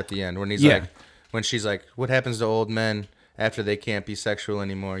 Prentice. Yeah. At the end, when he's like, when she's like, "What happens to old men after they can't be sexual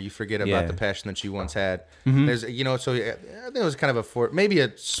anymore? You forget about the passion that you once had." There's, so I think it was kind of maybe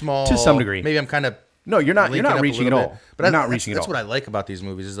a small To some degree. Maybe I'm kind of No, you're not linking up a reaching at little all. bit. But You're not reaching at That's all. what I like about these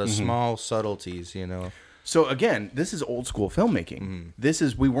movies is those small subtleties. So again, this is old school filmmaking. This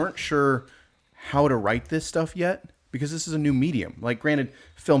is, we weren't sure how to write this stuff yet because this is a new medium. Like, granted,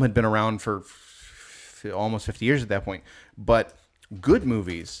 film had been around for almost 50 years at that point, but good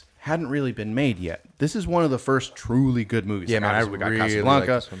movies hadn't really been made yet. This is one of the first truly good movies. Yeah, man, obviously, we got really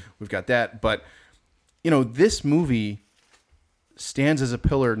Casablanca, like this one. we've got that, but this movie stands as a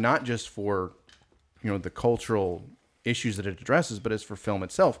pillar not just for the cultural issues that it addresses, but as for film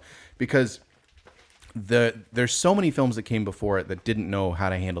itself, because there's so many films that came before it that didn't know how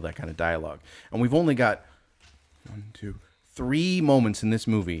to handle that kind of dialogue, and we've only got 3 moments in this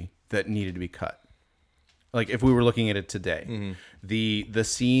movie that needed to be cut. Like if we were looking at it today, the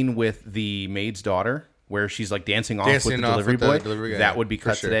scene with the maid's daughter where she's like dancing off with the delivery boy, that would be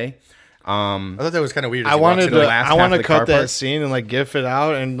cut today. I thought that was kind of weird. I want the last half to of the car cut that park. scene and like gif it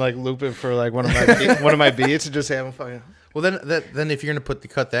out and like loop it for like one of my beats and just have him fucking. Well, then if you're gonna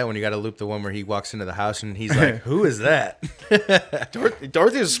cut that one, you got to loop the one where he walks into the house and he's like, "Who is that?"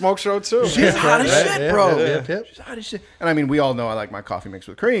 Dorothy's a smoke show too. She's hot as shit, bro. Yep. She's hot as shit. And I mean, we all know I like my coffee mixed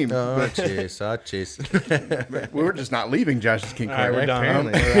with cream. Oh, jeez. We were just not leaving Josh's King All right, Corner. we're done.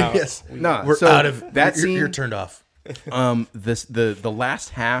 Apparently. We're out. Yes. No, We're so out of that you're- scene. You're turned off. The last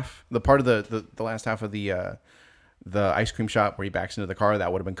half, the part of the last half of the the ice cream shop where he backs into the car,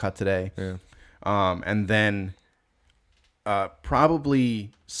 that would have been cut today. Yeah. And then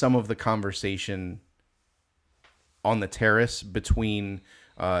probably some of the conversation on the terrace between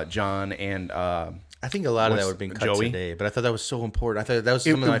John and I think a lot of that would have been cut Joey? today, but I thought that was so important. I thought that was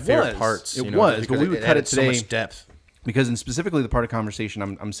some of my favorite parts. It was, but we would cut it today. So much depth. Because in specifically the part of conversation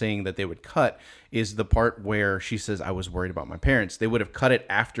I'm saying that they would cut is the part where she says, I was worried about my parents. They would have cut it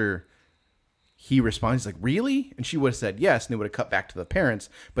after he responds, he's like, really? And she would have said yes, and they would have cut back to the parents.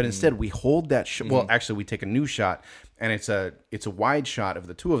 But instead, we hold that well, actually, we take a new shot, and it's a wide shot of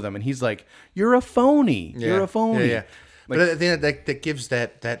the two of them, and he's like, you're a phony. Yeah. You're a phony. Yeah. Like, but I think that gives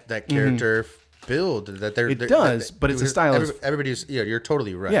that character build that they're. It does, but it's a style of... Everybody's... Yeah, you're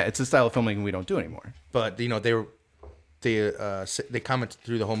totally right. Yeah, it's a style of filmmaking we don't do anymore. But, they commented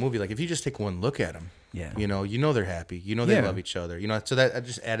through the whole movie, like, if you just take one look at them, they're happy, they love each other, so that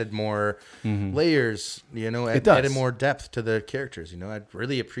just added more layers, added more depth to the characters. I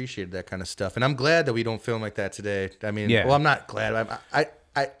really appreciated that kind of stuff, and I'm glad that we don't film like that today. I mean, well, I'm not glad.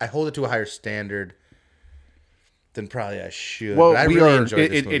 I hold it to a higher standard than probably I should. Well, but I really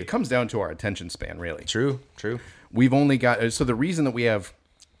enjoyed this movie. It comes down to our attention span, really. True. We've only got... So the reason that we have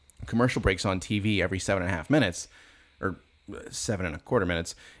commercial breaks on TV every 7.5 minutes, or 7.25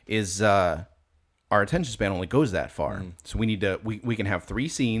 minutes, is our attention span only goes that far. So we need to... We can have 3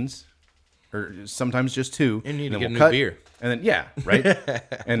 scenes, or sometimes just 2. You need to get we'll a new beer. And then, right?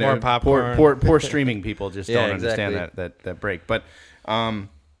 And more popcorn. Poor streaming people just don't understand that break. But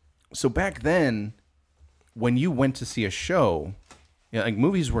so back then, when you went to see a show, like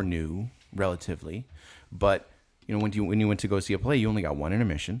movies were new relatively, but when you went to go see a play, you only got 1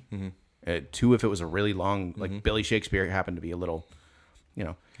 intermission. 2 if it was a really long, like Billy Shakespeare happened to be a little, he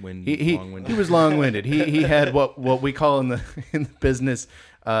was long-winded. He had what we call in the business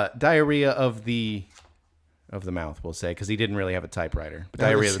diarrhea of the mouth, we'll say, because he didn't really have a typewriter. But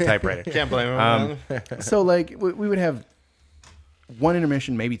diarrhea of the typewriter. Can't blame him. So like we would have 1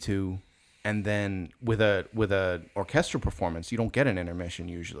 intermission, maybe 2. And then with a orchestral performance, you don't get an intermission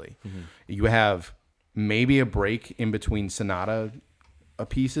usually. You have maybe a break in between sonata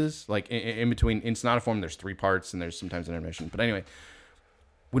pieces, like in sonata form. There's 3 parts, and there's sometimes an intermission. But anyway,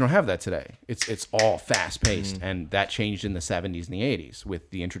 we don't have that today. It's all fast paced, and that changed in the 70s and the 80s with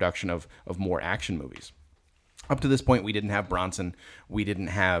the introduction of more action movies. Up to this point, we didn't have Bronson. We didn't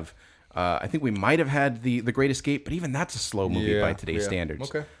have. I think we might have had the Great Escape, but even that's a slow movie by today's standards.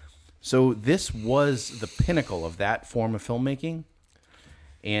 Okay. So this was the pinnacle of that form of filmmaking,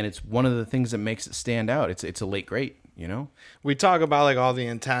 and it's one of the things that makes it stand out. It's a late great, We talk about like all the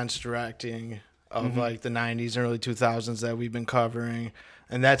intense directing of like the 90s and early 2000s that we've been covering,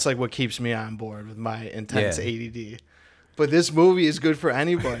 and that's like what keeps me on board with my intense ADD. But this movie is good for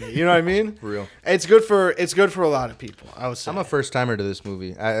anybody. You know what I mean? Real. It's good for a lot of people, I would say. I'm a first timer to this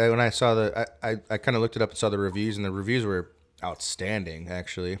movie. When I saw I kind of looked it up and saw the reviews, and the reviews were outstanding,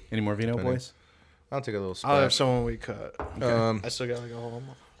 actually. Any more Vino boys? I'll take a little spot. I'll have someone we cut. Okay. I still got like a whole.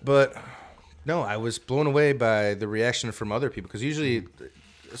 But no, I was blown away by the reaction from other people, because usually,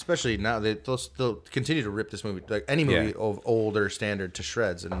 especially now, they'll continue to rip this movie, like any movie of older standard, to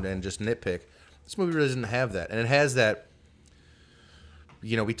shreds and just nitpick. This movie really doesn't have that, and it has that.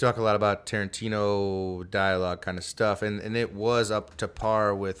 We talk a lot about Tarantino dialogue kind of stuff, and it was up to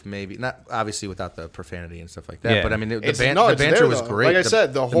par with, maybe not obviously without the profanity and stuff like that. Yeah. But I mean, the banter there, was great. Like I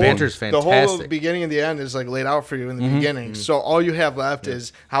said, the banter's fantastic. The whole beginning and the end is like laid out for you in the beginning. So all you have left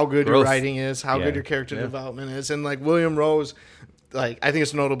is how good your writing is, how good your character development is, and like William Rose, like I think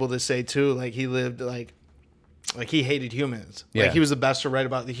it's notable to say too, like he lived like he hated humans. Yeah. Like he was the best to write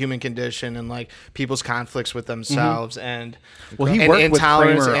about the human condition and like people's conflicts with themselves and he worked with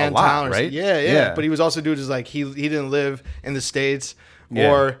intolerance Kramer and a lot, tolerance. right? Yeah. But he was also doing just like he didn't live in the States.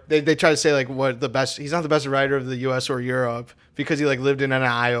 Or they try to say like he's not the best writer of the U.S. or Europe because he like lived in an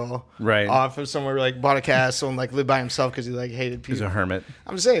isle off of somewhere, like bought a castle and like lived by himself because he like hated people. He's a hermit.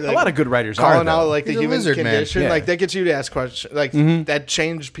 I'm saying like, a lot of good writers calling are out like He's the human condition, man. like that gets you to ask questions, like that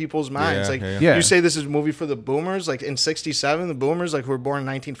changed people's minds. You say this is a movie for the boomers, like in '67, the boomers like who were born in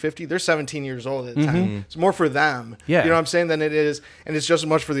 1950, they're 17 years old at the time. It's more for them, you know what I'm saying, than it is, and it's just as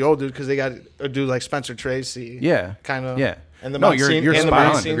much for the old dude because they got a dude like Spencer Tracy, kind of, And the you're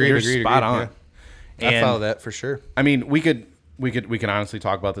spot on. You're spot on. I follow that for sure. I mean, we can honestly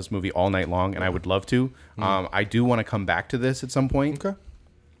talk about this movie all night long, and I would love to. I do want to come back to this at some point. Okay.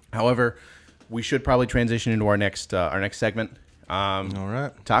 However, we should probably transition into our next segment. All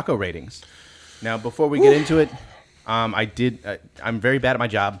right. Taco ratings. Now, before we get into it, I'm very bad at my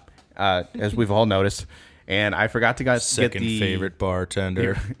job, as we've all noticed, and I forgot to get the favorite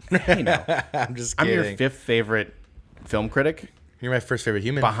bartender. I know. I'm just kidding. I'm your 5th favorite film critic. You're my first favorite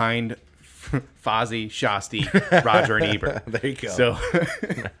human. Behind Fozzie, Shasti, Roger, and Ebert. There you go. So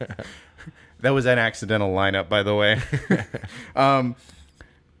that was an accidental lineup, by the way.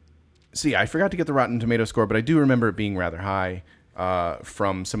 See, I forgot to get the Rotten Tomato score, but I do remember it being rather high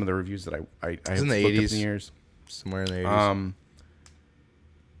from some of the reviews that I have in the looked 80s. up in the years. Somewhere in the 80s.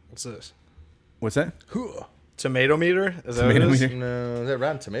 What's this? What's that? Tomato meter? Is that Tomato what it is? meter? No, is that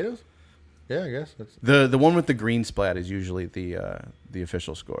Rotten Tomatoes? Yeah, I guess. That's The one with the green splat is usually the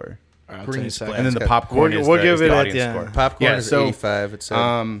official score. I'll Green take a splat. second. And then the popcorn is We'll the, give is the it at audience the end. score. Popcorn Yeah, is so, 85. It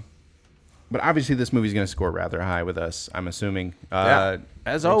said. But obviously this movie's going to score rather high with us, I'm assuming. Yeah,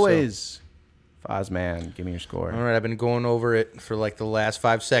 As think always, Fozman, give me your score. All right, I've been going over it for like the last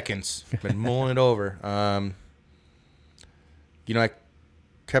 5 seconds. Been mulling it over. I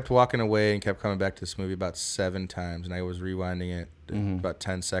kept walking away and kept coming back to this movie about 7 times, and I was rewinding it about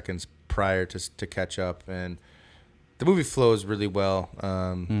 10 seconds prior to catch up. And the movie flows really well.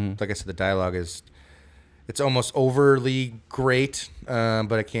 Like I said, the dialogue it's almost overly great,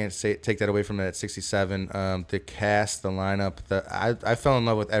 but I can't take that away from it at 67. The cast, the lineup, I fell in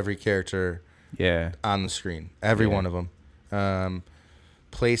love with every character. Yeah. On the screen, every one of them.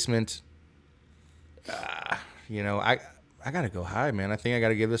 Placement. I gotta go high, man. I think I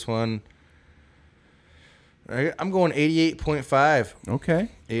gotta give this one. I'm going 88.5. Okay.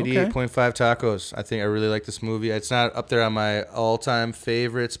 88.5 tacos. I think I really like this movie. It's not up there on my all-time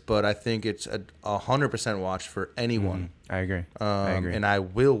favorites, but I think it's a 100% watch for anyone. I agree. I agree. And I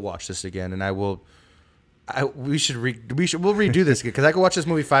will watch this again, and we'll redo this because I could watch this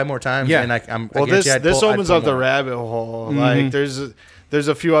movie 5 more times. Yeah. And This opens up the rabbit hole. Like there's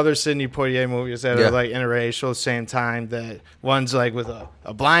a few other Sidney Poitier movies that are like interracial at the same time. That one's like with a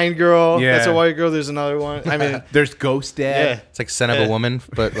blind girl. Yeah. That's a white girl. There's another one. I mean, there's Ghost Dad. yeah. It's like Son of a Woman,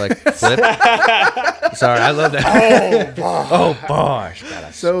 but like flip. Sorry, I love that. Oh, bosh.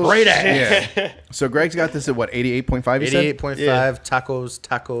 So Great ass. Yeah. So Greg's got this at what, 88.5? 88.5 Yeah.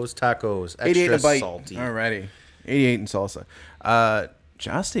 tacos. 88 Extra a bite. salty. Alrighty. 88 in salsa.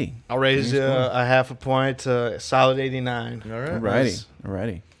 Justy. I'll raise you a half a point to solid 89. All right.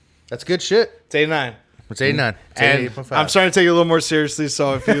 Alrighty. That's good shit. It's 89. It's 89. It's And 88.5. I'm starting to take it a little more seriously.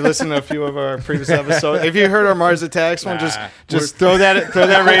 So if you listen to a few of our previous episodes, if you heard our Mars Attacks one, just throw that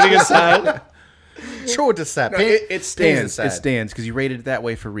rating aside. Show it to Sap. It stands. It stands because you rated it that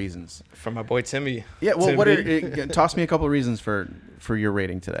way for reasons. From my boy Timmy. Yeah. Well, Timmy. toss me a couple of reasons for your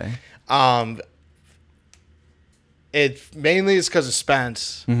rating today. It mainly is because of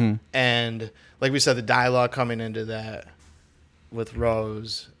Spence, and like we said, the dialogue coming into that with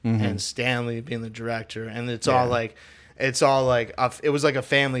Rose and Stanley being the director, and it was like a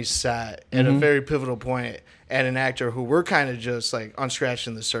family set at a very pivotal point, and an actor who we're kind of just like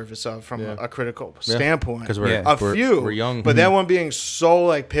unscratching the surface of from a critical standpoint. Because we're young. But that one being so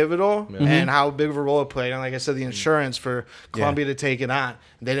like pivotal and how big of a role it played, and like I said, the insurance for Columbia to take it on,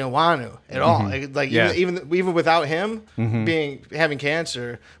 they didn't want to at all. Like even without him having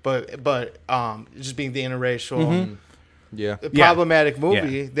cancer, but just being the interracial. Problematic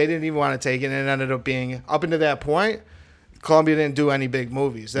movie. They didn't even want to take it, and it ended up being up until that point. Columbia didn't do any big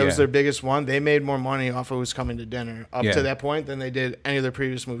movies. That was their biggest one. They made more money off of Who's Coming to Dinner up to that point than they did any of their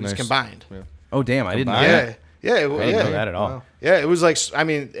previous movies combined. Yeah. Oh damn! I didn't know that. Yeah, I didn't know that at all. Wow. Yeah, it was like, I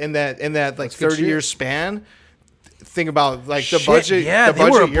mean, in that like 30-year span. Think about like the budget. Yeah, the they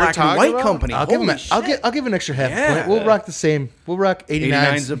budget were a you're black and talking white about? company. I'll give an extra half Yeah. point. We'll rock the same. We'll rock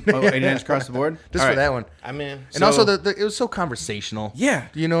 89s. 89s across the board. Just for that one. I mean, And also, it was so conversational. Yeah.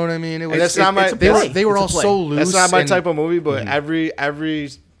 You know what I mean? It was. that's not my. it's a They play. were. They were all It's a play. so loose. That's not my and- type of movie, but every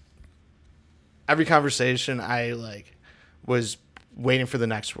conversation I like was waiting for the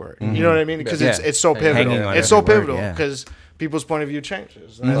next word. You know what I mean? Because it's so pivotal. Hanging on It's so every word, pivotal yeah. because people's point of view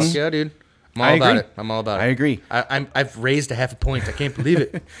changes. And Fuck that's- yeah, dude. I'm I all about agree. it. I'm all about it. I agree. I've raised a half a point. I can't believe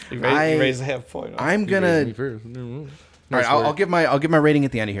it. You I- raise a half point. I'm gonna. Me first. All right, I'll give my rating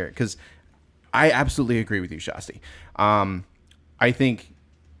at the end of here because I absolutely agree with you, Shasti. I think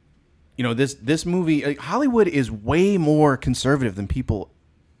this movie, like, Hollywood is way more conservative than people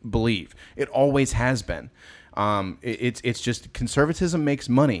believe. It always has been. It's just conservatism makes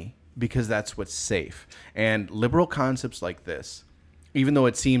money because that's what's safe. And liberal concepts like this, even though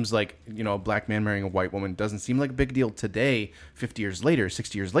it seems like a black man marrying a white woman doesn't seem like a big deal today, 50 years later,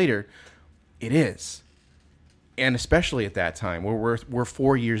 60 years later, it is. And especially at that time, where we're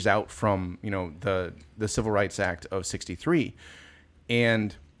 4 years out from the Civil Rights Act of '63,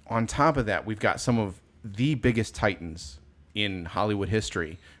 and on top of that, we've got some of the biggest titans in Hollywood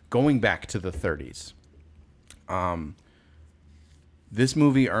history going back to the '30s. This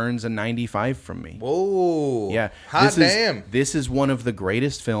movie earns a 95 from me. Whoa. Yeah. Hot damn. This is one of the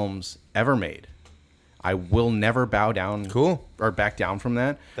greatest films ever made. I will never bow down or back down from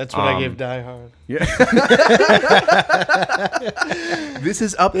that. That's what I gave Die Hard. Yeah. This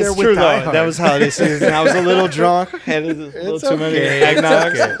is up there with true, Die though. Hard. That was holiday season. I was a little drunk. Had a little too many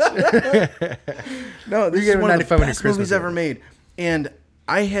eggnogs. No, this You is gave one of the 95 on your best Christmas movies gift. ever made. And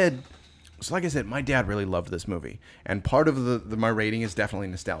I had... So like I said, my dad really loved this movie. And part of my rating is definitely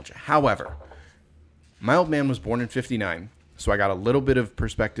nostalgia. However, my old man was born in 1959. So I got a little bit of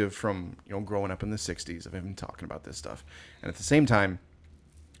perspective from, growing up in the 60s of him talking about this stuff. And at the same time,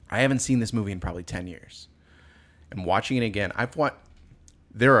 I haven't seen this movie in probably 10 years. And watching it again,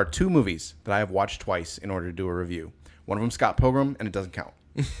 there are 2 movies that I have watched twice in order to do a review. One of them, Scott Pilgrim, and it doesn't count.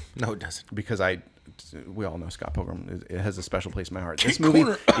 No, it doesn't. Because we all know Scott Pilgrim. It has a special place in my heart. This movie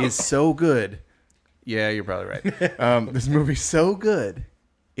is so good. Yeah, you're probably right. This movie's so good.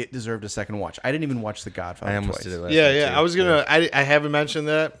 It deserved a second watch. I didn't even watch The Godfather twice. Did it last Yeah, night, yeah. too. I was gonna. I haven't mentioned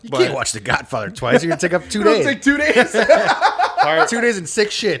that. You can't watch The Godfather twice. You're gonna take up 2 It'll days. take 2 days. 2 days and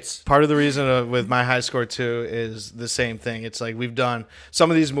 6 shits. Part of the reason with my high score too is the same thing. It's like we've done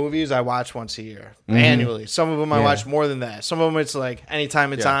some of these movies I watch once a year, annually. Some of them I watch more than that. Some of them it's like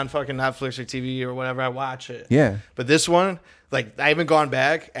anytime it's on fucking Netflix or TV or whatever, I watch it. Yeah. But this one, like I haven't gone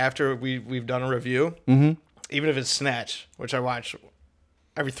back after we've done a review. Mm-hmm. Even if it's Snatch, which I watch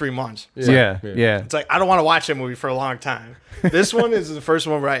every 3 months. Yeah. It's like I don't want to watch that movie for a long time. This one is the first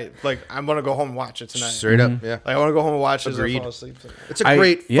one where I'm gonna go home and watch it tonight. Straight up, yeah. Like I want to go home and watch it. Agreed. Fall asleep tonight. It's a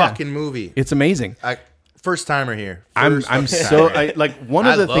great yeah. fucking movie. It's amazing. First timer here. I'm so one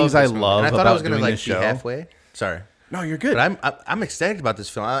of the things I this movie. love And I thought about I was gonna doing like this be show. halfway. Sorry. No, you're good. But I'm excited about this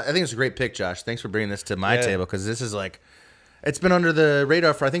film. I think it's a great pick, Josh. Thanks for bringing this to my table because this is like, it's been under the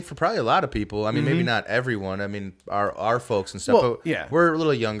radar for probably a lot of people. I mean, maybe not everyone. I mean, our folks and stuff. Well, but yeah. we're a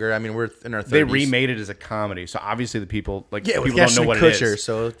little younger. I mean, we're in our 30s. They remade it as a comedy, so obviously the people people with don't know what Ashton it is.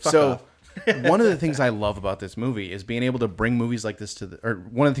 Kutcher, so fuck one of the things I love about this movie is being able to bring movies like this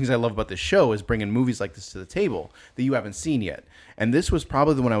one of the things I love about this show is bringing movies like this to the table that you haven't seen yet. And this was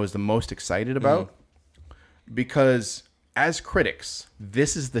probably the one I was the most excited about because as critics,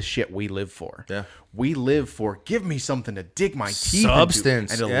 this is the shit we live for. Yeah. We live for give me something to dig my teeth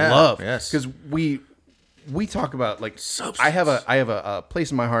Substance. into and to Yeah. love. Yes. Because we talk about like Substance. I have a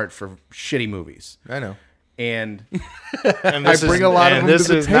place in my heart for shitty movies. I know. And And I bring a lot of them this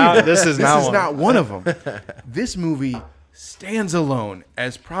to the is table. not. This is not one of them. This movie stands alone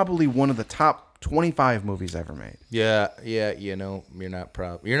as probably one of the top 25 movies ever made. Yeah. You know, you're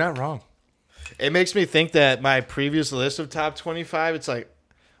not wrong. It makes me think that my previous list of top 25, it's like,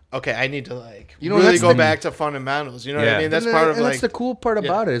 okay, I need to really that's go the- back to fundamentals. You know what Yeah. I mean? That's And part of that's the cool part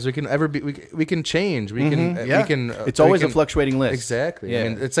about it is we can we can change. We can Yeah. we can. It's always a fluctuating list. Exactly. Yeah. I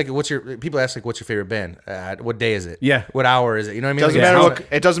mean, it's like people ask like, what's your favorite band? What day is it? Yeah. What hour is it? You know what I mean? Doesn't Like, matter it's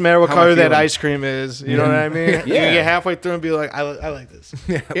what, it doesn't matter what how am I color that feeling? ice cream is. You know what I mean? You can get halfway through and be like, I like this.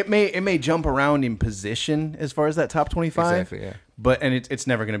 It may jump around in position as far as that top 25. Exactly, yeah. But it's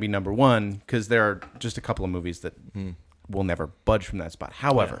never going to be number one because there are just a couple of movies that will never budge from that spot.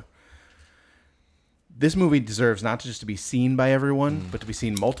 However, this movie deserves not just to be seen by everyone, but to be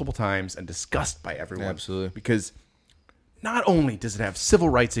seen multiple times and discussed by everyone. Absolutely. Because not only does it have civil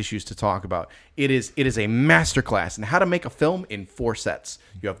rights issues to talk about, it is a masterclass in how to make a film in 4 sets.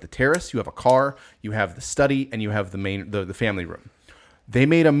 You have the terrace, you have a car, you have the study, and you have the family room. They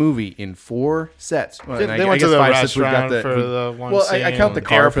made a movie in 4 sets. Well, They went to the restaurant for the one Well, I count the scene.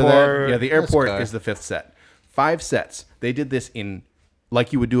 car for that. Airport. Yeah, the airport car. is the 5th set. 5 sets. They did this in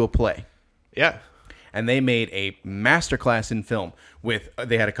like you would do a play. Yeah. And they made a masterclass in film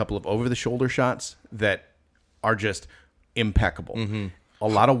they had a couple of over-the-shoulder shots that are just impeccable. A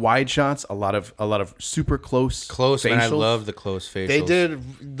lot of wide shots, a lot of super close and I facials. love the close facials. They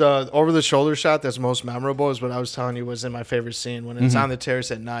did the over the shoulder shot that's most memorable is what I was telling you was in my favorite scene when it's on the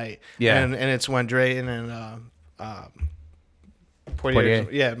terrace at night. Yeah. And it's when Drayton and Poitier.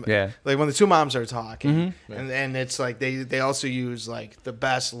 yeah. Like when the 2 moms are talking. And it's like they also use like the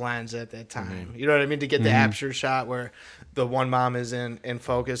best lens at that time. You know what I mean? To get the aperture shot where the one mom is in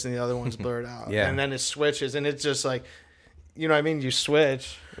focus and the other one's blurred out. Yeah. And then it switches and it's just like, you know what I mean? You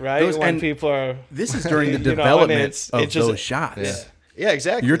switch, right? Those- when and people are This is during the you know, and development it's of just- those shots. Yeah. Yeah,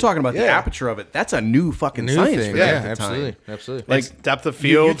 exactly. You're talking about the Yeah. aperture of it. That's a new fucking New science thing. for them Yeah, at the absolutely. time. Absolutely. It's depth of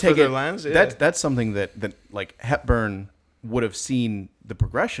field for their lens. Yeah. That's something that like Hepburn would have seen the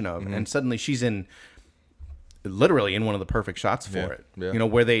progression of, and suddenly she's literally in one of the perfect shots for it. Yeah. You know,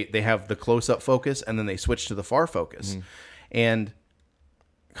 where they have the close up focus and then they switch to the far focus, and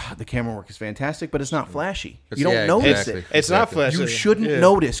God, the camera work is fantastic, but it's not flashy. You don't notice it. It's not flashy. You shouldn't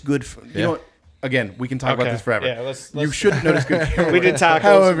notice good. You know what? Again, we can talk about this forever. Yeah, let's you shouldn't notice good camera. We did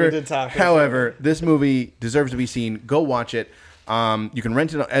tacos. However, this movie deserves to be seen. Go watch it. You can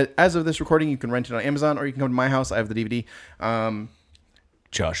rent it as of this recording. You can rent it on Amazon, or you can come to my house. I have the DVD.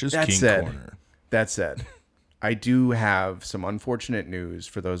 Josh's King Corner. That said, I do have some unfortunate news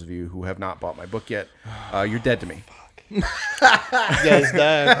for those of you who have not bought my book yet. You're dead to me. Yeah, he's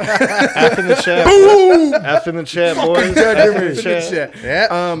dead. F in the chat. Boom! F in the chat, boys. F in the chat.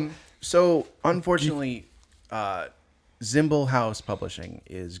 Yeah. So, unfortunately, Zimble House Publishing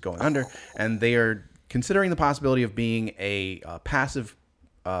is going under, and they are considering the possibility of being a passive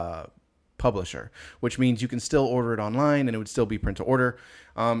publisher, which means you can still order it online, and it would still be print to order.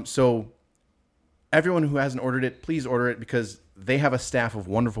 So, everyone who hasn't ordered it, please order it, because they have a staff of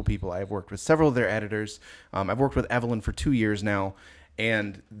wonderful people. I have worked with several of their editors. I've worked with Evelyn for 2 years now,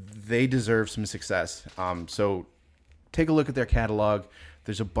 and they deserve some success. So, take a look at their catalog.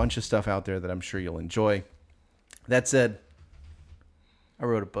 There's a bunch of stuff out there that I'm sure you'll enjoy. That said, I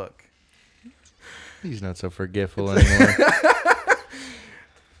wrote a book. He's not so forgetful anymore.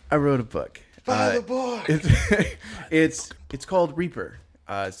 I wrote a book. Buy the book. It's called Reaper.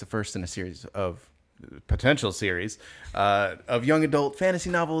 It's the first in a series of potential series of young adult fantasy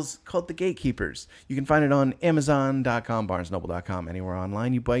novels called The Gatekeepers. You can find it on Amazon.com, BarnesNoble.com, anywhere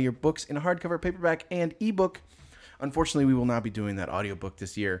online you buy your books in hardcover, paperback, and ebook. Unfortunately, we will not be doing that audiobook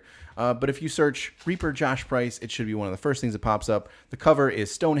this year. But if you search Reaper Josh Price, it should be one of the first things that pops up. The cover is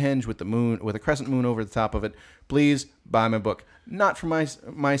Stonehenge with the moon, with a crescent moon over the top of it. Please buy my book. Not for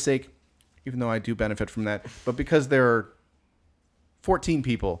my sake, even though I do benefit from that, but because there are 14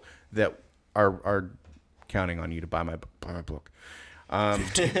 people that are counting on you to buy my book.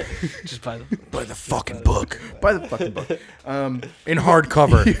 Just buy the fucking book. Buy the fucking book. In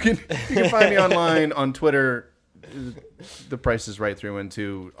hardcover. You can find me online on Twitter. The Price is Right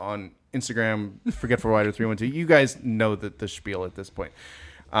 312 on Instagram. Forgetful Writer 312. You guys know the spiel at this point.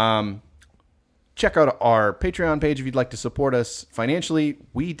 Check out our Patreon page if you'd like to support us financially.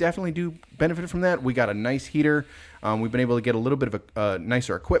 We definitely do benefit from that. We got a nice heater. We've been able to get a little bit of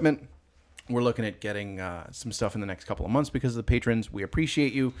nicer equipment. We're looking at getting some stuff in the next couple of months because of the patrons. We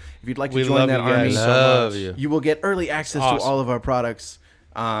appreciate you. If you'd like to join that army, you will get early access to all of our products.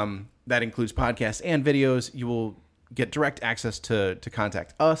 That includes podcasts and videos. You will get direct access to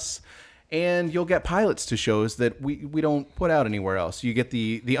contact us, and you'll get pilots to shows that we don't put out anywhere else. You get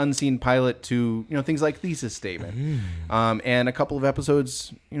the unseen pilot to things like Thesis Statement, and a couple of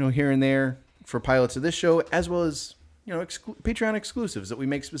episodes here and there for pilots of this show, as well as Patreon exclusives that we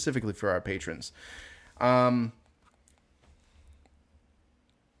make specifically for our patrons. Where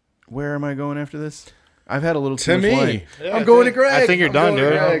am I going after this? I've had a little too much wine. Yeah, I'm going to Greg. I think you're done,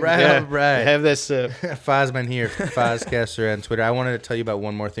 dude. Right. Have this. Fozman here, Fozcaster on Twitter. I wanted to tell you about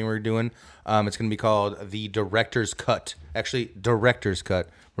one more thing we're doing. It's going to be called the Director's Cut. Actually, Director's Cut.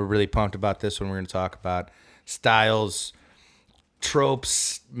 We're really pumped about this one. We're going to talk about styles,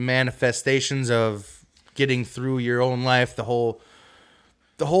 tropes, manifestations of getting through your own life, the whole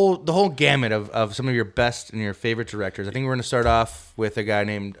gamut of some of your best and your favorite directors. I think we're going to start off with a guy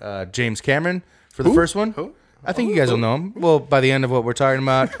named James Cameron. For the first one, I think you guys will know him. Well, by the end of what we're talking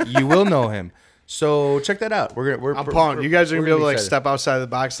about, you will know him. So check that out. I'm pumped. You guys are gonna be able to step outside the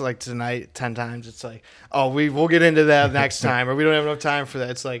box like tonight 10 times. It's like, we'll get into that next time, or we don't have enough time for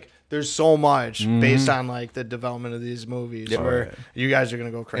that. It's like there's so much based on like the development of these movies where you guys are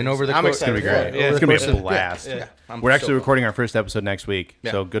gonna go crazy. And over the course, it's gonna be great. It's gonna be a blast. Yeah. We're actually recording our first episode next week,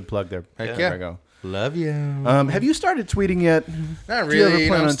 so good plug there. There we go. Love you. Have you started tweeting yet? Not really.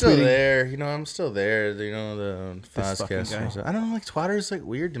 I'm still there. I'm still there. The podcast. I don't know. Like Twitter's like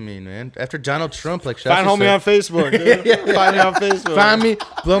weird to me, man. After Donald Trump, like find homie on Facebook. Dude. Find me on Facebook. Find me.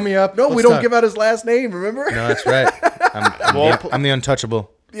 Blow me up. No, we don't give out his last name. Remember? No, that's right. I'm the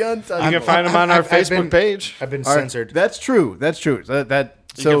untouchable. You can find him on our Facebook page. I've been censored. That's true.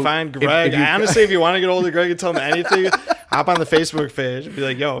 You can find Greg. Honestly, if you want to get hold of Greg and tell him anything, hop on the Facebook page and be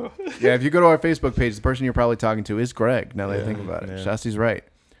like, yo. Yeah, if you go to our Facebook page, the person you're probably talking to is Greg, now that I think about it. Yeah. Shasti's right.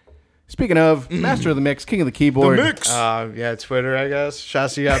 Speaking of, Master of the Mix, King of the Keyboard. The Mix. Twitter, I guess.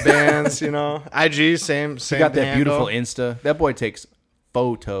 Shasti got bands, IG, same He got that beautiful Insta. That boy takes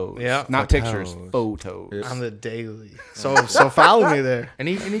photos. Yeah. Not pictures, photos. On the daily. So follow me there. And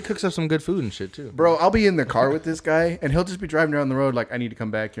he cooks up some good food and shit too. Bro, I'll be in the car with this guy and he'll just be driving down the road like, I need to come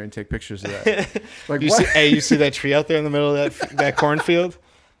back here and take pictures of that. Like, you see that tree out there in the middle of that cornfield?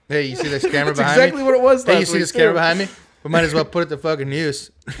 Hey, you see this camera behind exactly me? What it was. Hey, you see this camera behind me? We might as well put it to fucking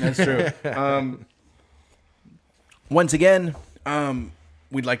use. That's true. Once again,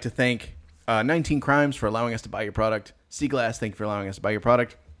 we'd like to thank 19 Crimes for allowing us to buy your product. Seaglass, thank you for allowing us to buy your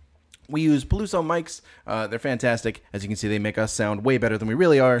product. We use Peluso mics. They're fantastic. As you can see, they make us sound way better than we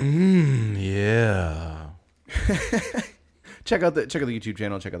really are. Yeah. Check out the YouTube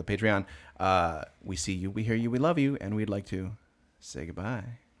channel. Check out the Patreon. We see you, we hear you, we love you, and we'd like to say goodbye.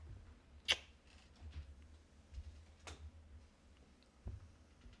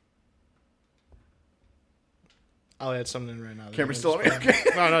 I'll add something in right now. Camera's still on me? Okay.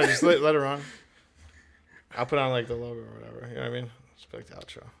 No, just let it run. I'll put on like the logo or whatever. You know what I mean? Just like the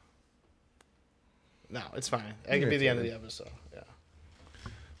outro. No, it's fine. It can be the end of the episode. Yeah.